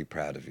 very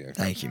proud of you.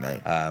 Thank you,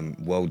 mate.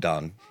 Well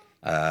done.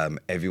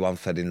 Everyone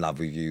fell in love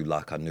with you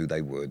like I knew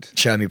they would.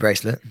 Show me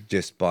bracelet.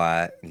 Just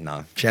by,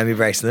 no. Show me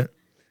bracelet.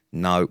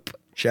 Nope.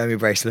 Show me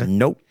bracelet.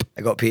 Nope.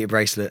 I got Peter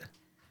bracelet.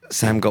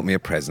 Sam got me a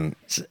present.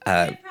 Very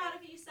proud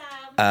of you,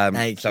 Sam.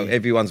 Thank So you.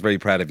 everyone's very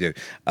proud of you.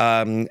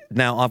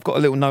 Now, I've got a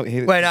little note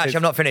here. Wait, no, actually,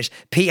 I'm not finished.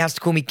 Pete has to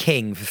call me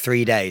King for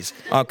 3 days.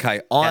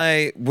 Okay,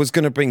 I was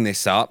going to bring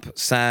this up.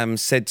 Sam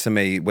said to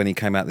me when he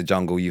came out of the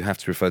jungle, you have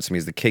to refer to me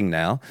as the king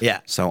now. Yeah.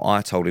 So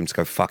I told him to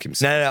go fuck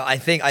himself. No, I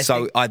think.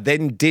 I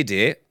then did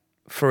it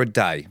for a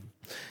day.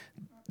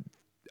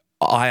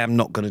 I am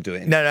not going to do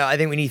it. No, I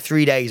think we need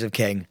 3 days of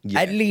King.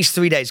 Yeah. At least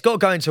 3 days. Got to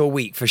go into a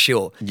week for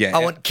sure. Yeah.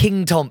 I want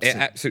King It Thompson.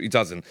 absolutely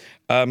doesn't.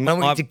 I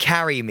want you to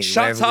carry me.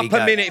 Shut wherever we up a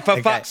go. minute, for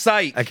Okay. fuck's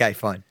sake. Okay,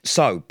 fine.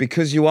 So,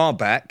 because you are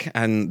back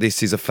and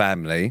this is a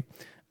family,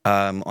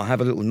 I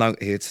have a little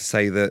note here to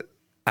say that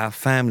our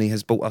family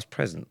has bought us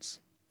presents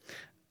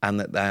and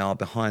that they are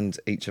behind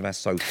each of our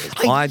sofas.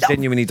 I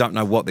genuinely don't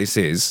know what this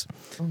is.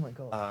 Oh my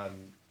god.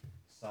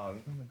 Oh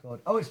my god.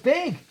 Oh, it's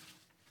big.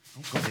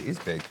 God, it is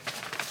big.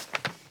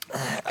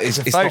 It's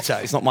a photo.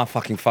 It's not my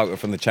fucking photo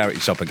from the charity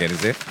shop again,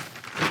 is it?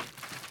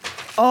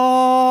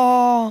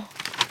 Oh,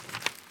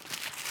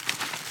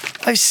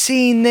 I've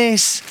seen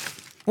this.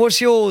 What's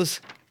yours?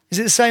 Is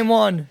it the same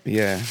one?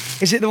 Yeah.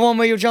 Is it the one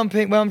where you're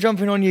jumping? Where I'm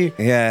jumping on you?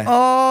 Yeah.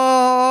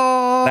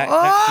 Oh.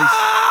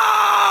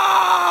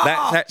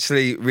 That's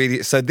actually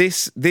really. So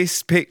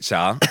this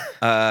picture,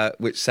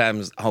 which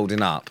Sam's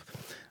holding up,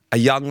 a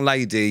young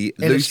lady,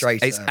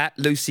 Illustrator. It's at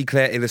Lucy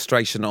Claire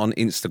Illustration on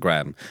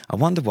Instagram. I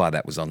wonder why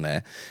that was on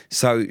there.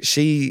 So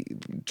she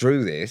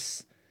drew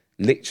this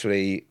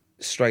literally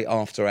straight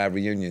after our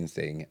reunion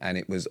thing, and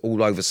it was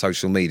all over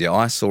social media.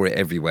 I saw it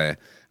everywhere,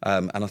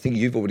 and I think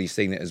you've already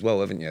seen it as well,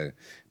 haven't you?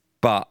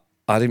 But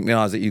I didn't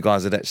realise that you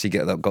guys had actually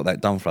got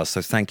that done for us.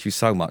 So thank you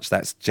so much.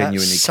 That's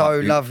genuinely so quite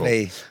beautiful.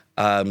 lovely.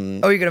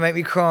 Oh, you're going to make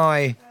me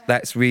cry.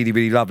 That's really,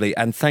 really lovely.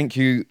 And thank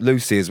you,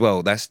 Lucy, as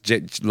well. That's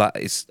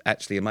it's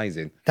actually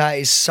amazing. That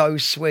is so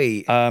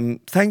sweet.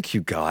 Thank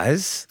you,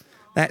 guys.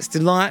 That's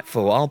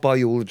delightful. I'll buy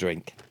you all a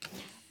drink.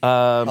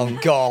 Oh,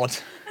 God.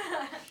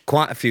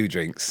 Quite a few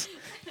drinks.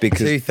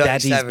 Because 2:37.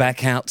 Daddy's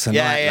back out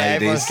tonight, ladies.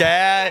 Everyone's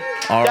scared.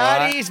 All right.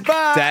 Daddy's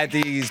back.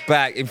 Daddy's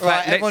back. In Right,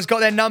 fact, everyone's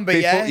got their number,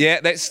 yeah? Yeah,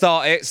 let's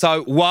start it.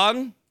 So,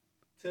 1,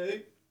 2,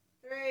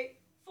 3,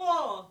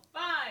 4,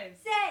 5,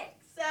 6,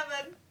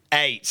 7.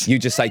 8. you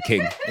just say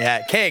king.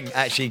 Yeah, King.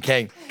 Actually,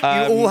 King. You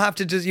all have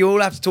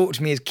to talk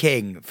to me as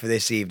King for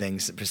this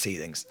evening's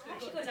proceedings.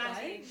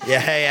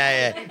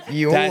 Yeah.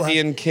 You all Daddy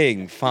have, and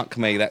king. Fuck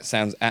me, that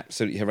sounds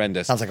absolutely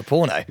horrendous. sounds like a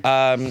porno.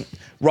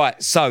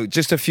 Right, so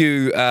just a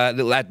few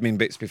little admin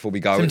bits before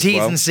we go. Some as T's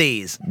well. and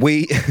C's.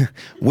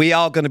 We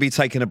are going to be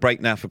taking a break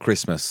now for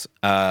Christmas.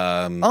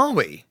 Are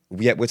we?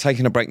 Yeah, we're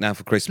taking a break now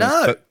for Christmas.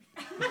 No.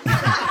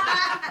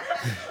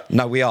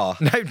 No, we are.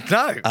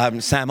 No.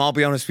 Sam, I'll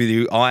be honest with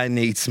you. I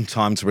need some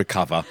time to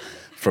recover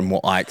from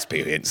what I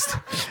experienced.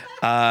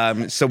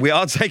 So we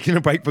are taking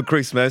a break for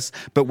Christmas,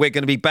 but we're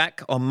going to be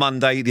back on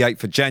Monday, the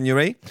 8th of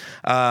January.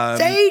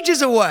 It's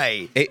ages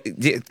away.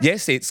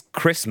 Yes, it's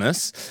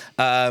Christmas.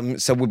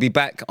 So we'll be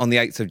back on the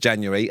 8th of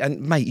January. And,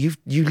 mate,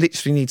 you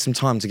literally need some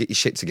time to get your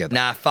shit together.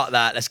 Nah, fuck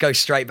that. Let's go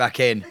straight back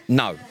in.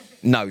 No.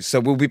 So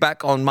we'll be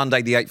back on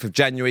Monday, the 8th of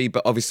January.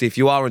 But obviously, if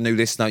you are a new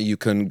listener, you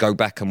can go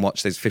back and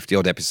watch. There's 50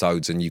 odd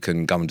episodes and you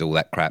can go and do all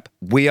that crap.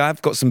 We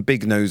have got some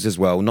big news as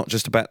well, not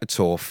just about the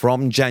tour.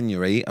 From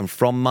January and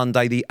from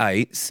Monday, the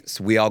 8th,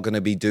 so we are going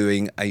to be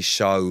doing a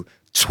show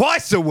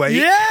twice a week.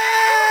 Yes!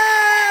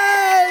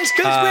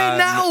 Because we're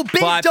now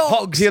big By dogs.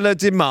 popular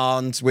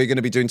demand, we're going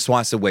to be doing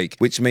twice a week,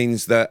 which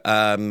means that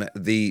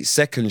the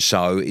second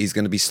show is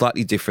going to be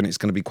slightly different. It's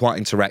going to be quite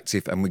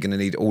interactive, and we're going to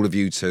need all of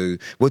you to.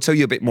 We'll tell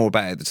you a bit more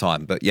about it at the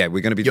time, but yeah,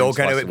 we're going to be. You're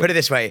doing going to put it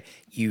this way.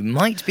 You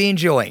might be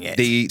enjoying it.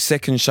 The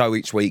second show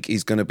each week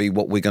is going to be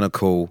what we're going to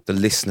call the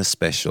listener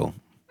special.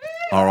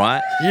 All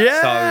right.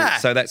 Yeah.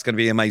 So that's going to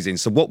be amazing.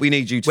 So what we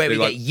need you to where do,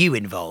 we get you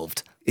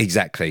involved.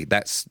 Exactly.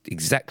 That's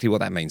exactly what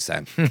that means,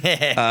 Sam.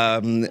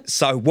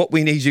 So what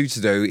we need you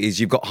to do is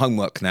you've got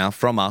homework now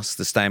from us,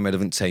 the Staying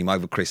Relevant team,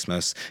 over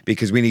Christmas,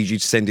 because we need you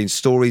to send in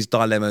stories,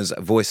 dilemmas,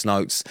 voice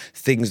notes,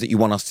 things that you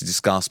want us to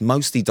discuss,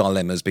 mostly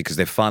dilemmas because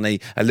they're funny,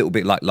 a little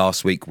bit like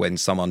last week when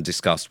someone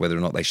discussed whether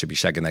or not they should be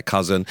shagging their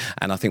cousin.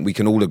 And I think we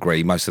can all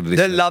agree, most of the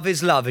listeners, That love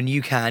is love and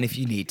you can if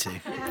you need to.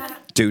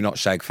 do not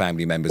shag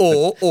family members.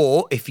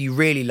 Or if you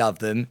really love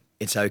them,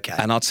 it's okay.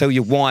 And I'll tell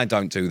you why I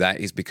don't do that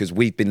is because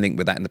we've been linked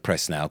with that in the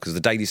press now, because the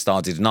Daily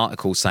Star did an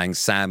article saying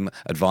Sam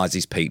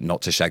advises Pete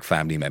not to shag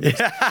family members.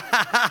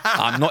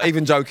 I'm not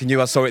even joking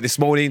you. I saw it this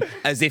morning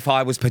as if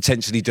I was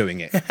potentially doing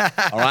it.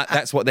 All right?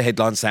 That's what the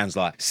headline sounds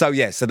like. So,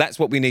 yeah, so that's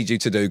what we need you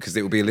to do because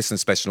it will be a listener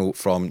special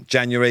from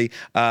January.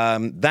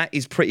 That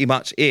is pretty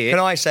much it. Can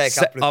I say a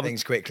couple of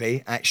things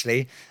quickly,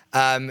 actually?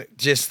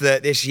 Just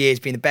that this year's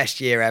been the best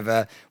year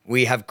ever.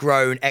 We have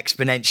grown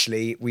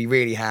exponentially. We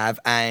really have.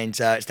 And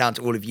it's down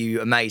to all of you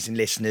amazing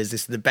listeners.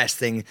 This is the best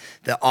thing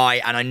that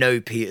and I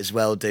know Pete as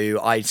well, do.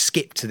 I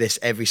skip to this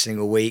every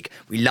single week.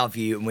 We love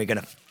you and we're going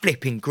to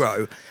flipping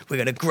grow. We're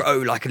going to grow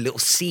like a little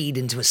seed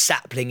into a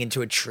sapling,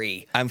 into a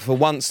tree. And for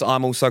once,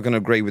 I'm also going to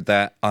agree with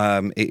that.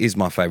 It is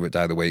my favourite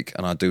day of the week,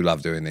 and I do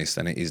love doing this,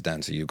 and it is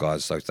down to you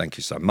guys, so thank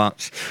you so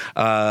much.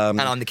 And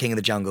I'm the king of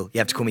the jungle. You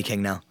have to call me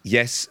king now.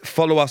 Yes,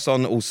 follow us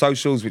on all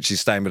socials, which is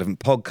Staying Relevant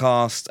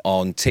Podcast,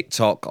 on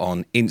TikTok,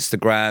 on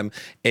Instagram.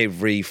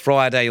 Every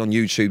Friday on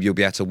YouTube, you'll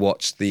be able to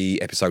watch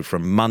the episode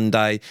from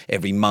Monday.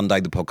 Every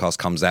Monday, the podcast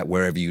comes out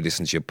wherever you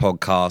listen to your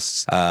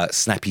podcasts.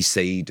 Snappy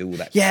Seed, all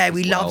that. Yeah, stuff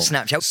we as love well.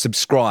 Snapchat.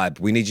 Subscribe.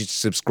 We need you to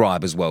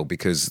subscribe as well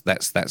because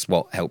that's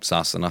what helps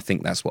us, and I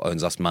think that's what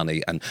earns us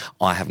money. And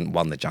I haven't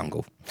won the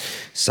jungle,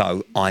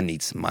 so I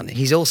need some money.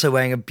 He's also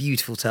wearing a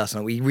beautiful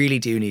turtleneck. We really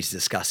do need to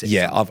discuss it.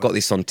 Yeah, I've got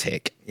this on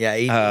tick. Yeah,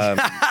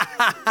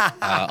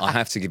 I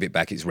have to give it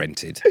back. It's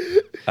rented. he's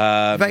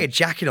wearing a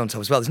jacket on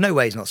top as well. There's no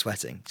way he's not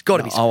sweating. It's got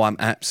to be sweating. Oh, I'm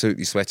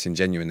absolutely sweating.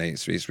 Genuinely,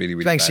 it's really, really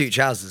He's wearing bad. suit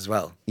trousers as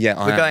well. Yeah,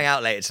 I we're am. going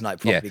out later tonight.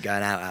 Probably Yeah.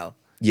 going out.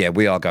 Yeah,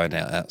 we are going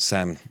out.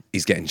 Sam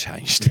is getting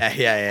changed.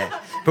 Yeah.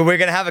 But we're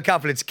going to have a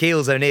couple of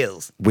tequilas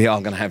O'Neills. We are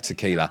going to have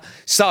tequila.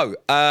 So,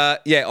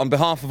 on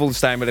behalf of all the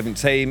Staying Relevant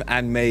team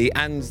and me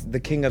and the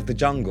King of the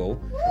Jungle,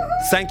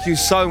 thank you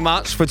so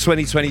much for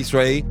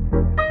 2023.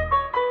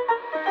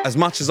 As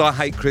much as I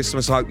hate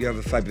Christmas, I hope you have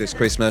a fabulous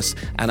Christmas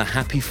and a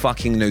happy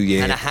fucking New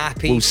Year. And a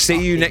happy We'll see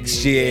you fucking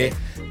next New year. Year.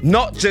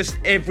 Not just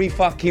every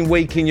fucking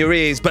week in your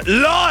ears, but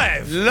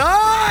live!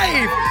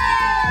 Live!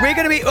 We're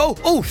going to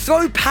be...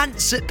 throw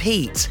pants at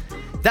Pete.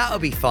 That'll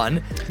be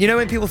fun. You know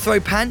when people throw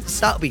pants?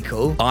 That'll be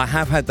cool. I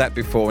have had that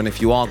before, and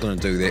if you are going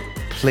to do that,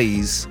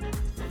 please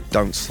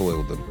don't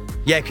soil them.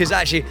 Yeah, because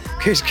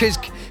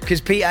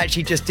Pete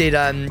actually just did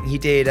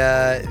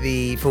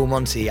the Full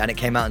Monty and it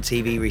came out on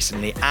TV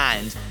recently,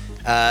 and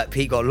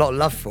Pete got a lot of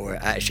love for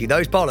it, actually.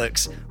 Those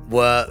bollocks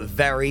were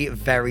very,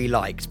 very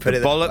liked. Put The it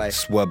that way.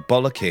 bollocks were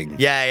bollocking.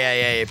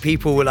 Yeah.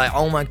 People were like,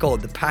 oh my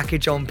God, the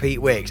package on Pete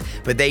Wicks.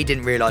 But they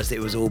didn't realise that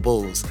it was all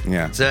balls.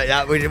 Yeah. So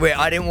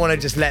I didn't want to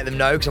just let them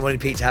know because I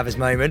wanted Pete to have his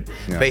moment.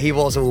 Yeah. But he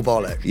was all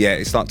bollocks. Yeah,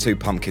 it's like 2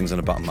 pumpkins and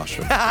a button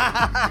mushroom.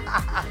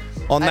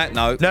 On that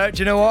note, No, do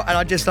you know what? And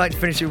I'd just like to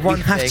finish with one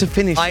thing. have to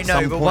finish I at know,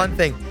 some but point. one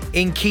thing.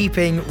 In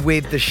keeping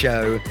with the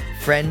show,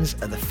 friends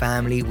are the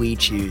family we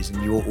choose,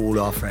 and you're all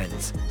our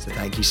friends. So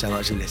thank you so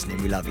much for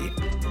listening. We love you.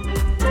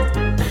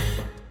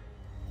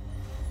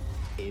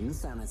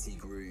 Insanity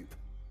Group.